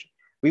administration.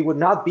 We would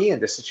not be in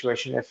this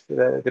situation if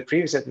the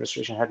previous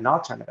administration had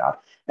not turned it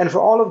out. And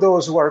for all of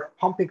those who are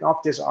pumping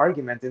up this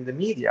argument in the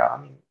media,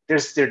 I mean,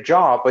 there's their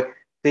job, but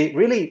they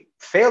really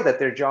failed at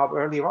their job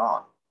earlier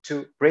on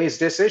to raise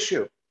this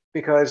issue.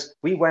 because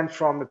we went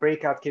from a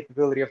breakout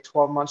capability of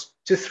 12 months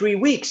to 3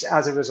 weeks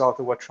as a result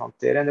of what Trump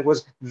did. And there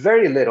was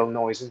very little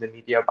noise in the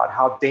media about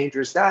how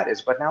dangerous that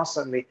is. But now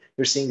suddenly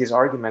you're seeing these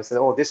arguments that,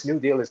 oh, this new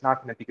deal is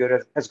not going to be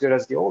as good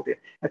as the old deal.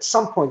 At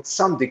some point,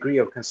 some degree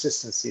of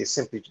consistency is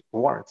simply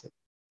warranted.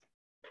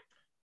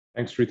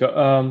 Thanks, Rita.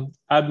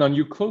 Adnan,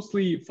 you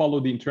closely follow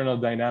the internal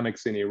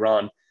dynamics in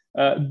Iran.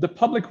 The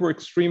public were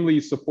extremely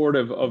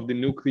supportive of the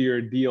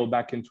nuclear deal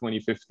back in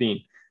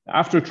 2015.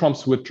 After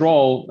Trump's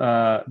withdrawal,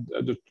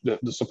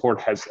 the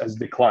support has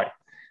declined.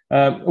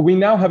 We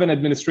now have an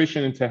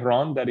administration in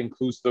Tehran that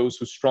includes those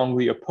who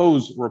strongly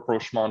oppose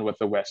rapprochement with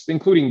the West,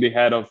 including the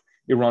head of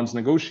Iran's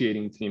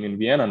negotiating team in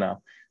Vienna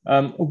now.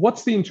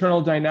 What's the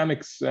internal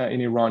dynamics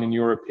in Iran, in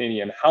your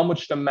opinion? How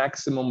much the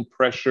maximum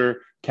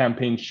pressure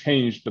campaign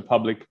changed the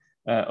public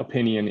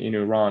opinion in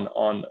Iran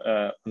on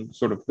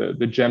sort of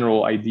the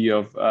general idea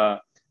of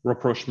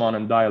rapprochement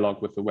and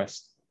dialogue with the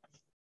West?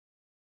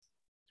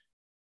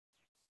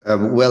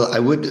 Well, I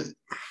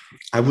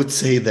would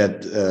say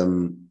that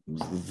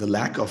the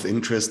lack of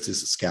interest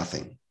is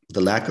scathing.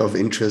 The lack of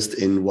interest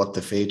in what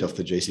the fate of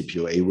the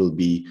JCPOA will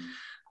be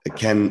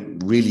can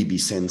really be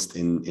sensed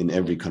in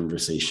every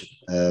conversation.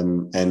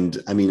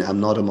 And I mean,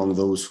 I'm not among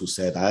those who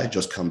said, I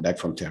just come back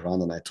from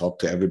Tehran and I talk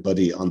to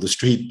everybody on the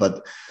street,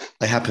 but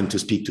I happened to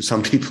speak to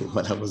some people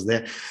while I was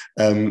there.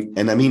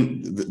 And I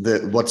mean,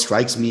 what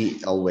strikes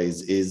me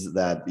always is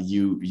that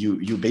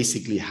you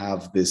basically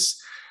have this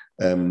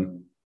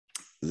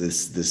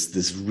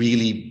this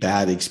really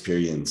bad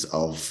experience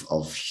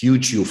of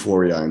huge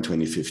euphoria in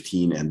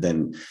 2015, and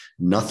then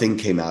nothing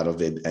came out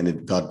of it, and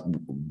it got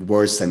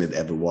worse than it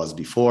ever was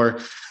before.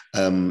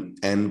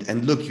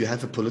 And look, you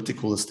have a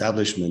political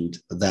establishment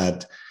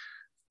that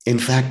in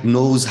fact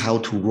knows how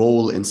to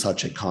roll in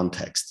such a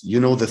context.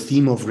 You know, the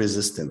theme of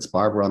resistance,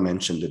 Barbara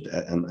mentioned it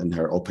in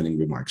her opening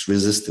remarks.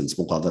 Resistance,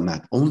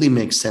 muqadamat, only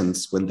makes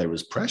sense when there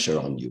is pressure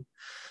on you.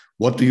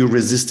 What do you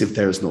resist if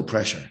there is no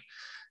pressure?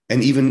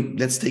 And even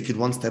let's take it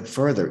one step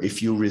further.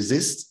 If you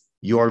resist,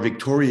 you are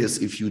victorious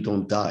if you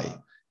don't die.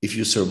 If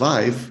you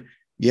survive,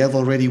 you have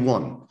already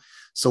won.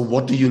 So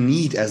what do you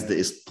need as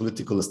the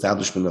political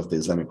establishment of the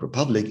Islamic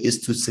Republic is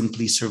to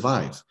simply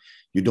survive.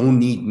 You don't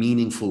need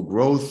meaningful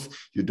growth.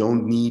 You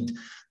don't need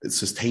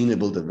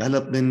sustainable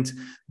development.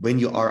 When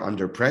you are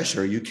under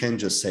pressure, you can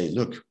just say,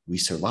 look, we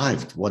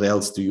survived. What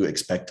else do you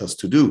expect us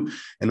to do?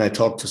 And I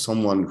talked to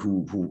someone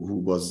who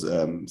was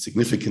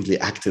significantly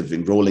active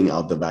in rolling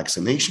out the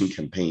vaccination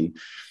campaign.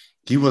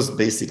 He was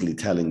basically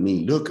telling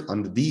me, look,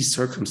 under these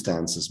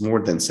circumstances,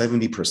 more than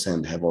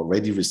 70% have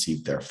already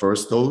received their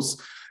first dose,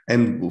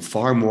 and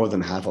far more than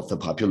half of the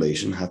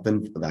population have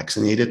been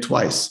vaccinated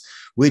twice.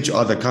 Which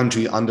other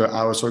country under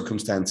our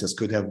circumstances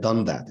could have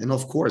done that? And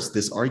of course,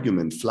 this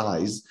argument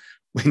flies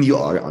when you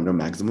are under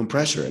maximum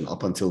pressure. And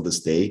up until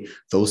this day,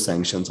 those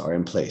sanctions are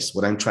in place.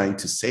 What I'm trying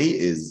to say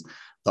is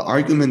the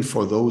argument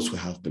for those who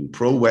have been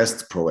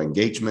pro-West,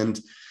 pro-engagement,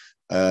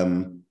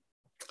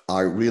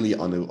 are really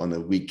on a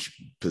weak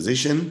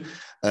position.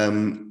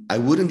 I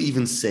wouldn't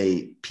even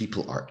say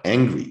people are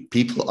angry.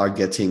 People are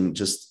getting,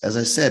 just as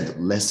I said,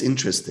 less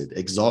interested,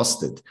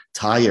 exhausted,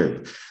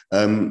 tired.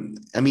 I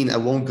mean, I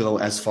won't go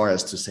as far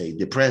as to say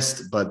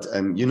depressed, but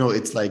you know,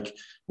 it's like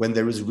when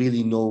there is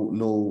really no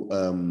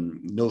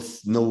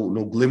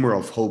glimmer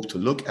of hope to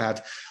look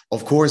at.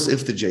 Of course,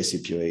 if the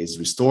JCPOA is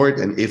restored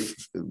and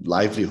if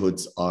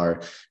livelihoods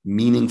are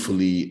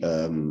meaningfully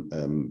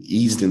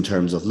eased in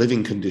terms of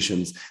living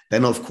conditions,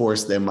 then of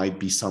course there might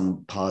be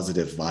some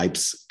positive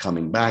vibes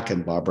coming back.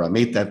 And Barbara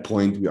made that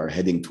point. We are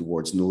heading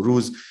towards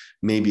Nowruz.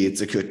 Maybe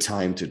it's a good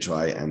time to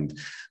try and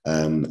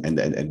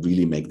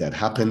really make that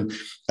happen.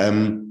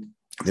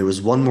 There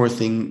is one more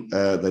thing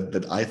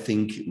that I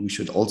think we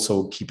should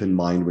also keep in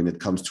mind when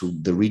it comes to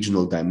the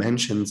regional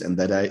dimensions, and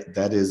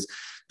that is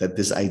that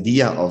this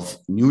idea of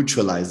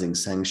neutralizing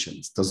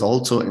sanctions does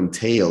also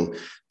entail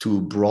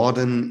to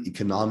broaden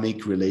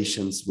economic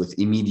relations with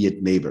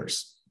immediate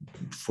neighbors.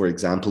 For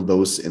example,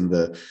 those in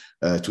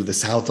to the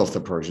south of the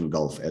Persian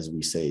Gulf, as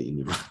we say in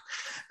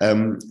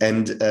Iran.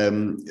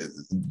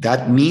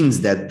 That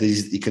means that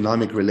these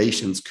economic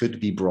relations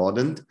could be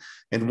broadened.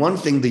 And one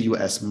thing the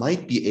US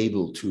might be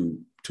able to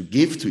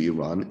give to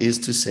Iran is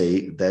to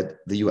say that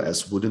the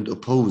US wouldn't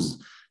oppose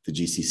the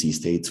GCC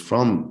states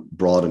from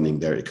broadening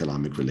their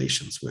economic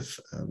relations with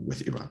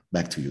Iran.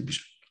 Back to you,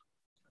 Bijan.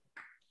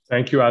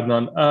 Thank you,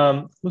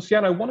 Adnan.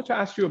 Luciana, I wanted to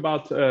ask you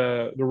about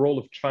the role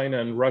of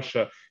China and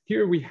Russia.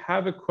 Here we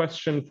have a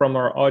question from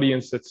our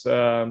audience that's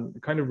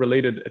kind of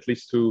related, at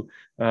least to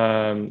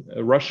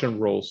a Russian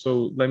role.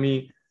 So let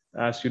me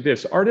ask you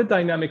this. Are the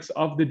dynamics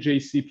of the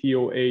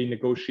JCPOA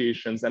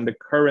negotiations and the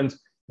current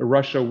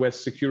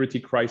Russia-West security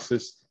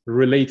crisis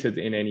related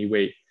in any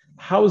way?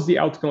 How is the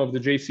outcome of the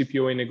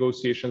JCPOA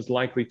negotiations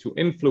likely to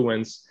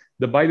influence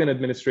the Biden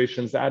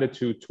administration's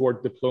attitude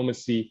toward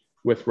diplomacy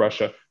with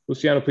Russia?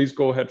 Luciano, please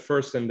go ahead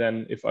first, and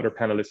then if other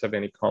panelists have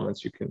any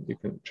comments, you can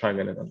chime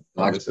in on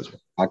this as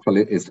well.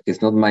 Actually,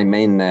 it's not my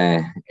main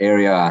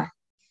area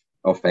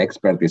of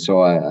expertise,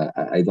 so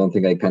I don't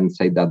think I can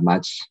say that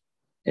much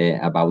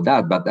about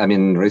that. But I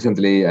mean,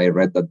 recently I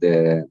read that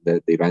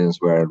the Iranians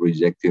were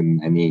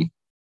rejecting any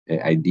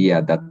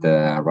idea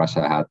that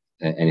Russia had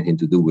anything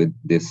to do with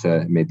this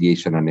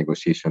mediation and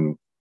negotiation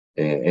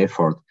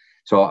effort.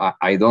 So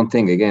I don't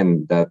think,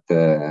 again, that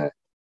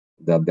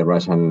that the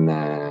Russian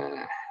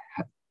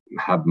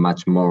have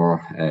much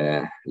more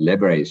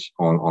leverage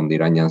on the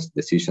Iranians'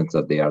 decisions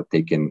that they are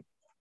taking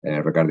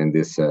regarding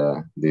this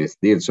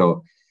deal.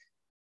 So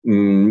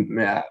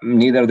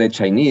neither the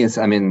Chinese,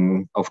 I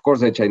mean, of course,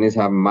 the Chinese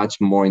are much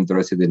more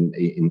interested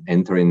in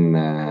entering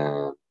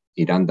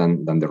Iran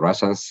than the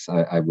Russians,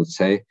 I would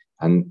say.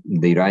 And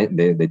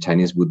the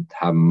Chinese would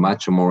have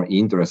much more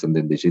interest in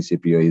the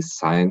JCPOA is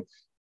signed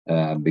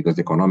because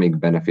the economic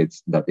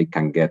benefits that they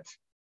can get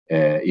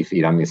if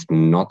Iran is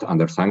not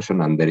under sanction,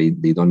 and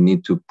they don't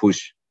need to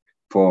push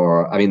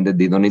for, I mean,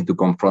 they don't need to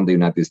confront the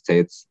United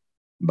States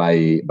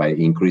by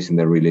increasing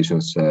their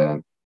relations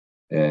with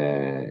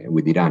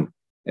Iran.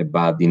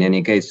 But in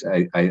any case,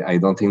 I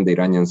don't think the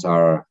Iranians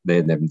are,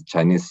 the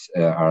Chinese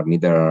are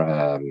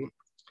neither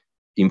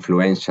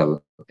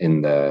influential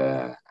in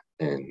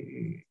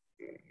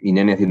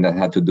anything that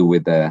had to do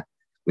with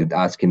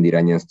asking the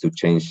Iranians to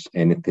change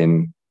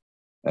anything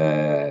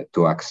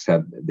to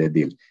accept the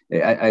deal.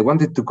 I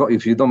wanted to,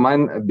 if you don't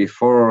mind,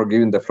 before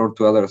giving the floor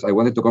to others, I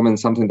wanted to comment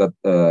something that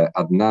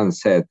Adnan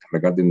said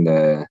regarding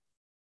the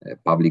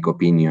public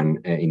opinion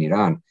in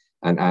Iran.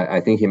 And I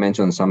think he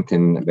mentioned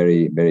something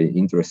very, very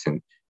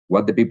interesting.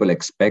 What the people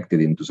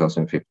expected in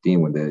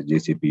 2015 when the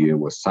JCPOA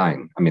was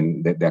signed. I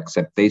mean, the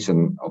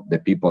acceptation of the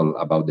people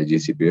about the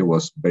JCPOA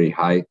was very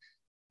high,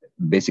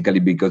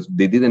 basically because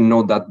they didn't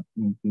know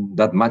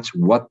that much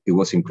what it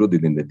was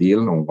included in the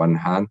deal on one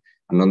hand,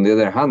 and on the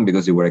other hand,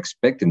 because they were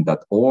expecting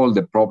that all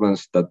the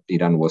problems that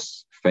Iran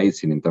was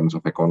facing in terms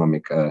of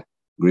economic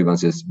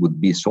grievances would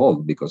be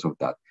solved because of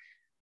that.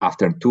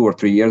 After 2 or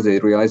 3 years, they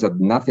realized that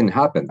nothing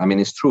happened. I mean,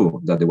 it's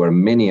true that there were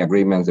many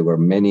agreements, there were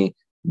many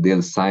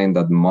deals signed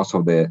that most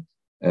of the,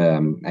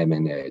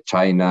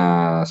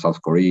 China,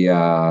 South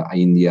Korea,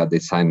 India, they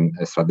signed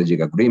a strategic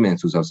agreement in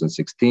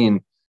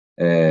 2016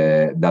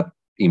 that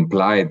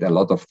implied a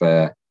lot of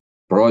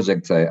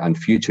projects and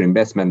future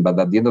investment, but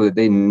at the end of the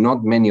day,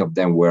 not many of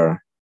them were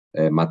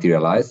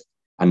materialized.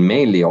 And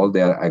mainly all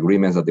the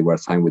agreements that they were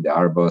signed with the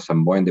Airbus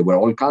and Boeing, they were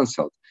all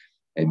canceled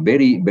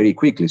very, very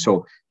quickly.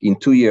 So in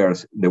 2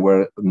 years, there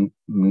were,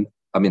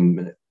 I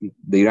mean,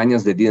 the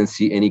Iranians, they didn't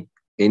see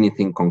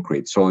anything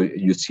concrete. So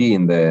you see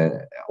in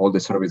all the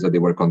surveys that they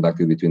were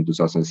conducted between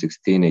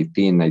 2016,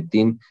 18,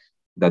 19,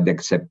 that the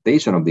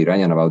acceptation of the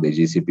Iranian about the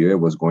JCPOA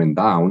was going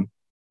down.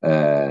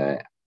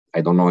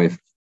 I don't know if,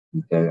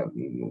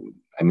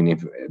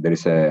 if there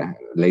is a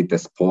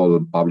latest poll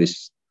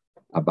published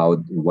about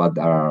what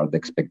are the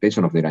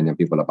expectations of the Iranian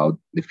people about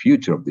the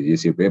future of the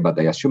JCPOA, but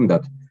I assume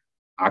that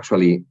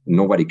actually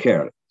nobody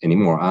cared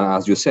anymore.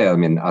 As you said, I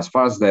mean, as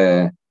far as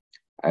the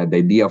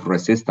idea of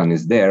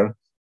resistance is there,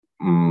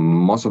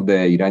 most of the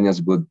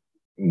Iranians would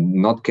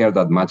not care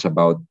that much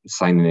about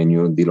signing a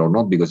new deal or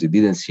not, because they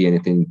didn't see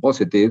anything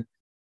positive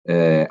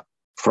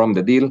from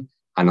the deal.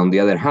 And on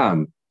the other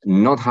hand,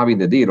 not having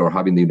the deal or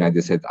having the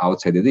United States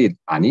outside the deal,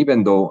 and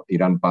even though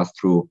Iran passed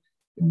through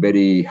a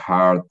very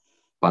hard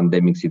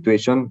pandemic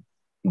situation,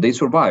 they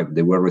survived,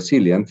 they were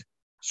resilient.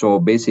 So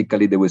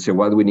basically they will say,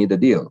 well, we need a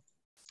deal.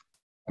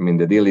 I mean,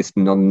 the deal is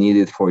not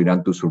needed for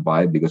Iran to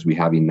survive because we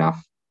have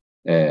enough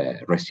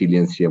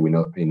resilience here, we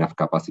know enough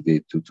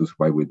capacity to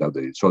survive without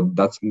the deal. So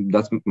that's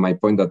my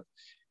point, that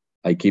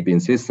I keep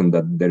insisting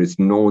that there is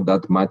no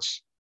that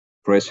much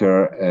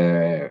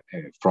pressure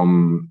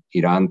from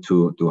Iran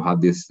to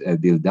have this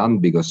deal done,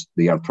 because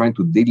they are trying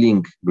to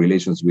de-link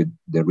relations with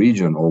the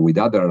region or with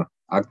other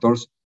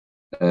actors.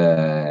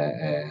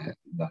 That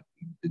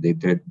they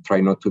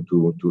try not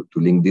to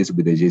link this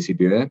with the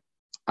JCPOA,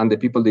 and the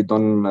people, they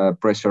don't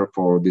pressure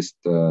for this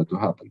to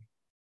happen.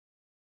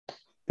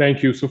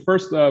 Thank you. So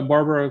first,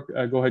 Barbara,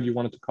 go ahead. You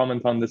wanted to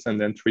comment on this, and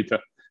then Trita.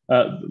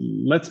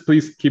 Let's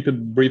please keep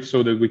it brief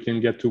so that we can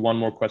get to one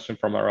more question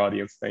from our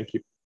audience. Thank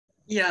you.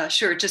 Yeah,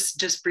 sure.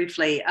 Just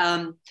briefly.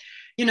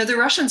 The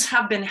Russians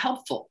have been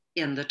helpful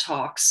in the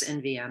talks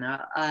in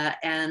Vienna.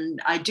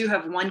 And I do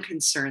have one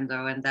concern,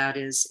 though, and that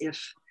is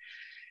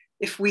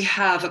if we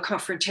have a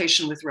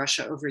confrontation with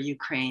Russia over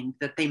Ukraine,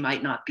 that they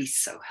might not be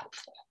so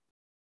helpful.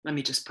 Let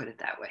me just put it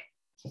that way.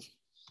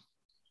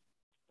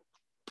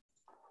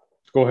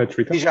 Go ahead,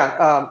 Trita.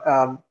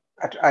 Bijan,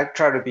 I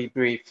try to be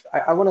brief.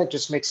 I want to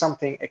just make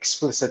something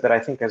explicit that I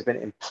think has been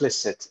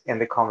implicit in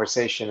the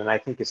conversation, and I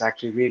think is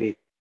actually really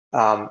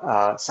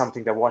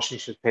something that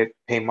Washington should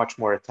pay much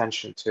more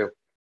attention to.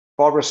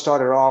 Barbara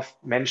started off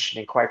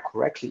mentioning quite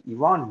correctly,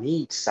 Iran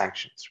needs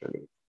sanctions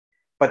relief.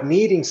 But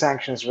needing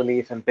sanctions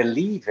relief and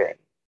believing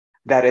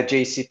that a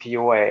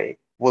JCPOA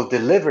will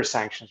deliver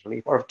sanctions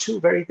relief are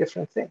two very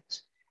different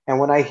things. And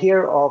when I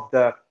hear of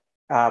the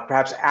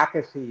perhaps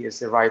apathy is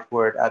the right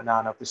word,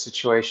 Adnan, of the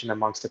situation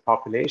amongst the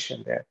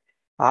population there,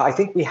 I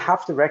think we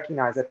have to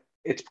recognize that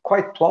it's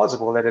quite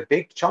plausible that a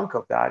big chunk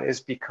of that is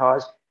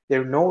because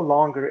there no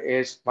longer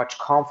is much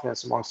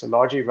confidence amongst the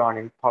large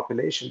Iranian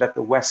population that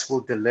the West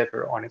will deliver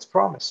on its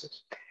promises.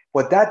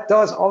 What that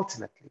does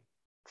ultimately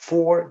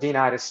for the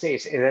United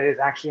States is that it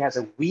actually has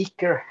a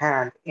weaker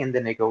hand in the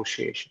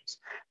negotiations,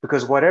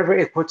 because whatever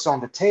it puts on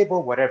the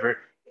table, whatever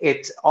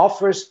it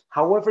offers,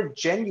 however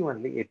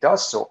genuinely it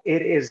does so,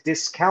 it is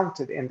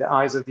discounted in the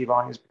eyes of the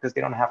Iranians because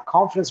they don't have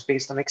confidence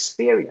based on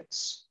experience.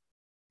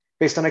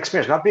 Based on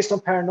experience, not based on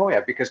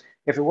paranoia, because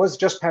if it was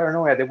just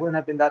paranoia, they wouldn't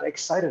have been that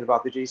excited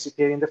about the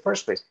JCPOA in the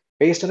first place.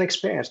 Based on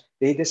experience,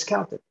 they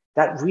discount it.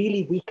 That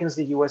really weakens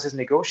the US's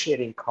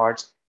negotiating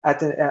cards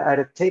at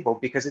a table,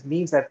 because it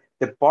means that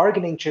the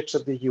bargaining chips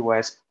of the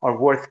US are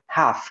worth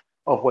half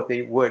of what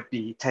they would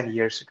be 10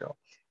 years ago,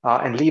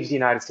 and leaves the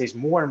United States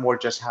more and more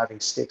just having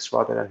sticks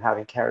rather than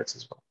having carrots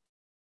as well.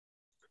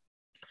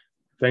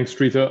 Thanks,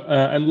 Trita.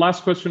 And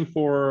last question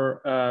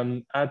for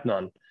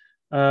Adnan.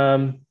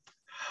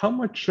 How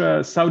much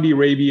Saudi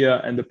Arabia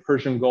and the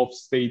Persian Gulf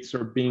states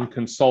are being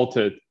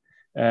consulted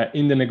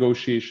in the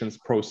negotiations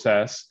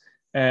process?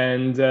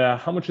 And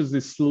how much has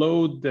this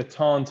slowed the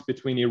détente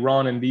between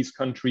Iran and these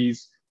countries?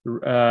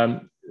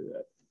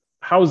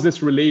 How is this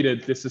related,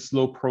 this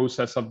slow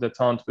process of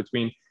détente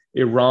between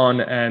Iran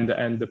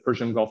and the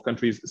Persian Gulf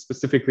countries?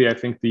 Specifically, I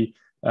think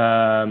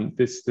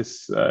this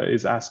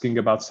is asking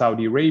about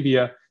Saudi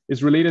Arabia,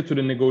 is related to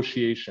the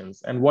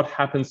negotiations and what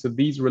happens to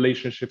these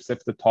relationships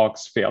if the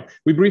talks fail.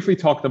 We briefly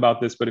talked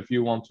about this, but if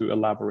you want to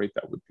elaborate,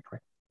 that would be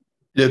great.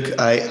 Look,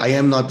 I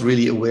am not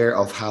really aware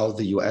of how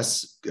the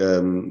US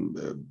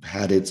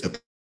had its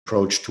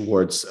approach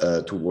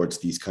towards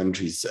these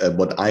countries.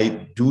 What I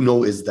do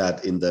know is that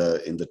in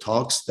the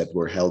talks that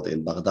were held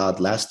in Baghdad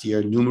last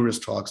year, numerous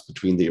talks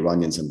between the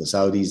Iranians and the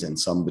Saudis, and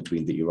some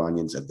between the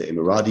Iranians and the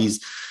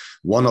Emiratis,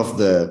 one of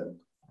the,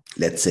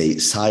 let's say,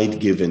 side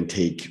give and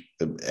take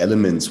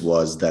elements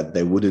was that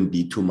there wouldn't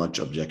be too much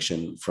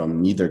objection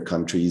from neither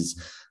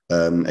countries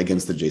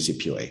against the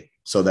JCPOA.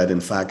 So that in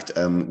fact,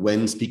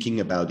 when speaking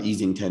about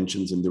easing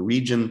tensions in the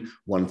region,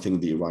 one thing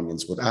the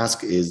Iranians would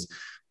ask is,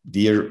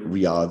 dear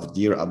Riyadh,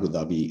 dear Abu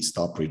Dhabi,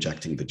 stop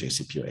rejecting the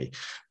JCPOA.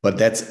 But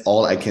that's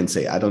all I can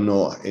say. I don't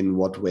know in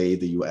what way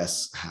the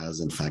US has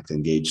in fact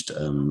engaged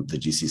the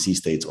GCC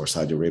states or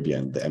Saudi Arabia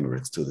and the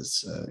Emirates to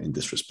this in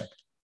this respect.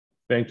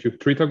 Thank you.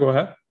 Trita, go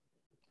ahead.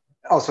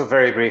 Also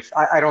very brief.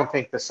 I don't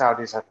think the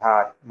Saudis have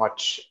had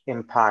much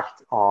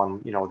impact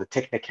on, the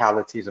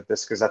technicalities of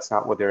this, because that's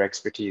not what their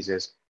expertise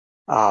is.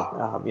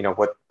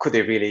 What could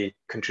they really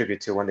contribute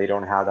to when they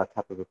don't have that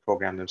type of a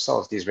program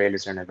themselves? The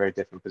Israelis are in a very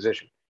different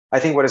position. I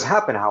think what has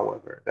happened,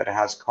 however, that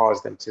has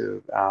caused them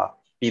to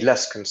be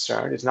less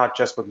concerned is not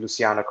just what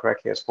Luciano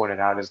correctly has pointed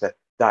out, is the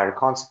dire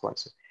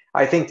consequences.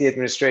 I think the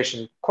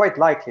administration quite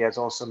likely has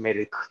also made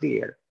it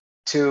clear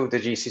to the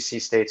GCC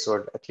states,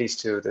 or at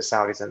least to the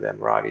Saudis and the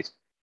Emiratis,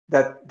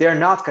 that they're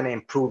not going to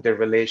improve their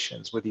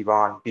relations with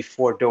Iran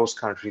before those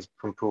countries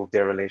improve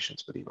their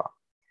relations with Iran.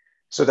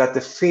 So that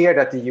the fear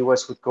that the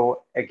US would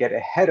go and get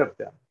ahead of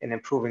them in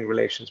improving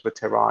relations with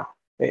Tehran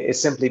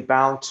is simply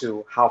bound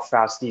to how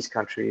fast these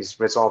countries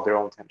resolve their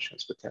own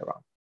tensions with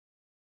Tehran.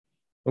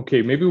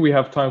 Okay, maybe we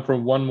have time for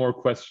one more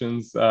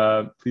question.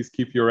 Please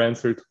keep your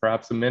answer to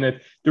perhaps a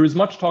minute. There is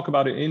much talk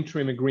about an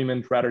interim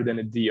agreement rather than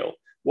a deal.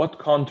 What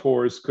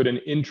contours could an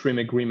interim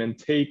agreement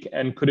take,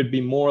 and could it be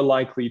more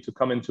likely to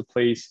come into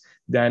place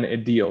than a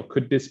deal?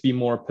 Could this be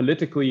more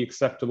politically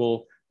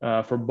acceptable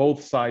for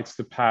both sides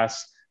to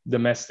pass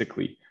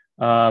domestically?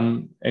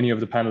 Any of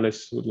the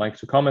panelists would like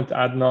to comment?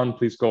 Adnan,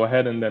 please go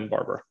ahead, and then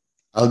Barbara.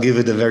 I'll give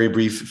it a very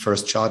brief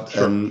first shot.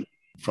 Sure.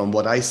 From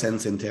what I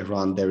sense in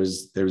Tehran, there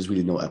is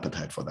really no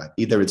appetite for that.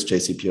 Either it's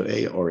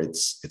JCPOA or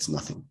it's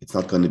nothing. It's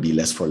not going to be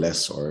less for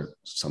less or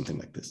something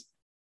like this.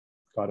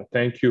 Got it.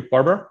 Thank you.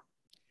 Barbara?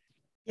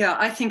 Yeah,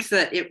 I think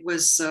that it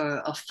was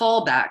a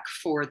fallback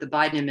for the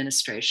Biden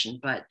administration,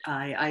 but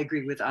I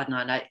agree with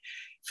Adnan.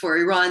 For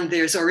Iran,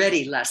 there's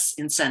already less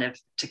incentive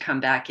to come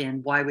back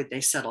in. Why would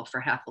they settle for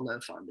half a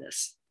loaf on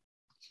this?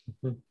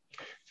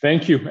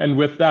 Thank you. And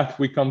with that,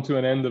 we come to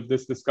an end of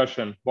this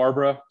discussion.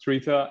 Barbara,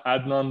 Trita,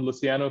 Adnan,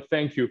 Luciano,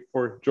 thank you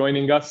for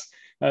joining us.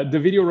 The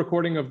video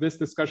recording of this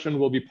discussion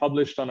will be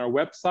published on our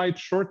website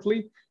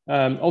shortly.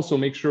 Also,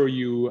 make sure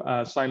you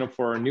sign up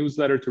for our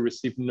newsletter to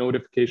receive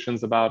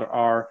notifications about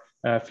our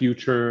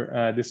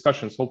future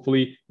discussions.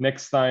 Hopefully,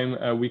 next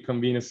time we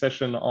convene a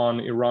session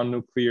on Iran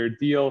nuclear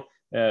deal,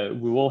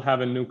 we will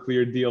have a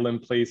nuclear deal in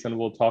place, and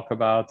we'll talk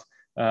about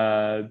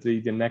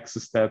the next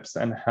steps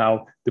and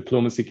how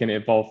diplomacy can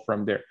evolve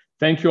from there.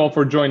 Thank you all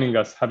for joining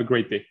us. Have a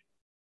great day.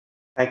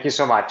 Thank you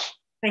so much.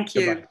 Thank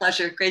you. Goodbye.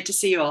 Pleasure. Great to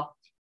see you all.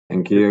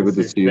 Thank you. Good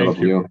to see all of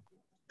you.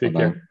 Take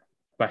care.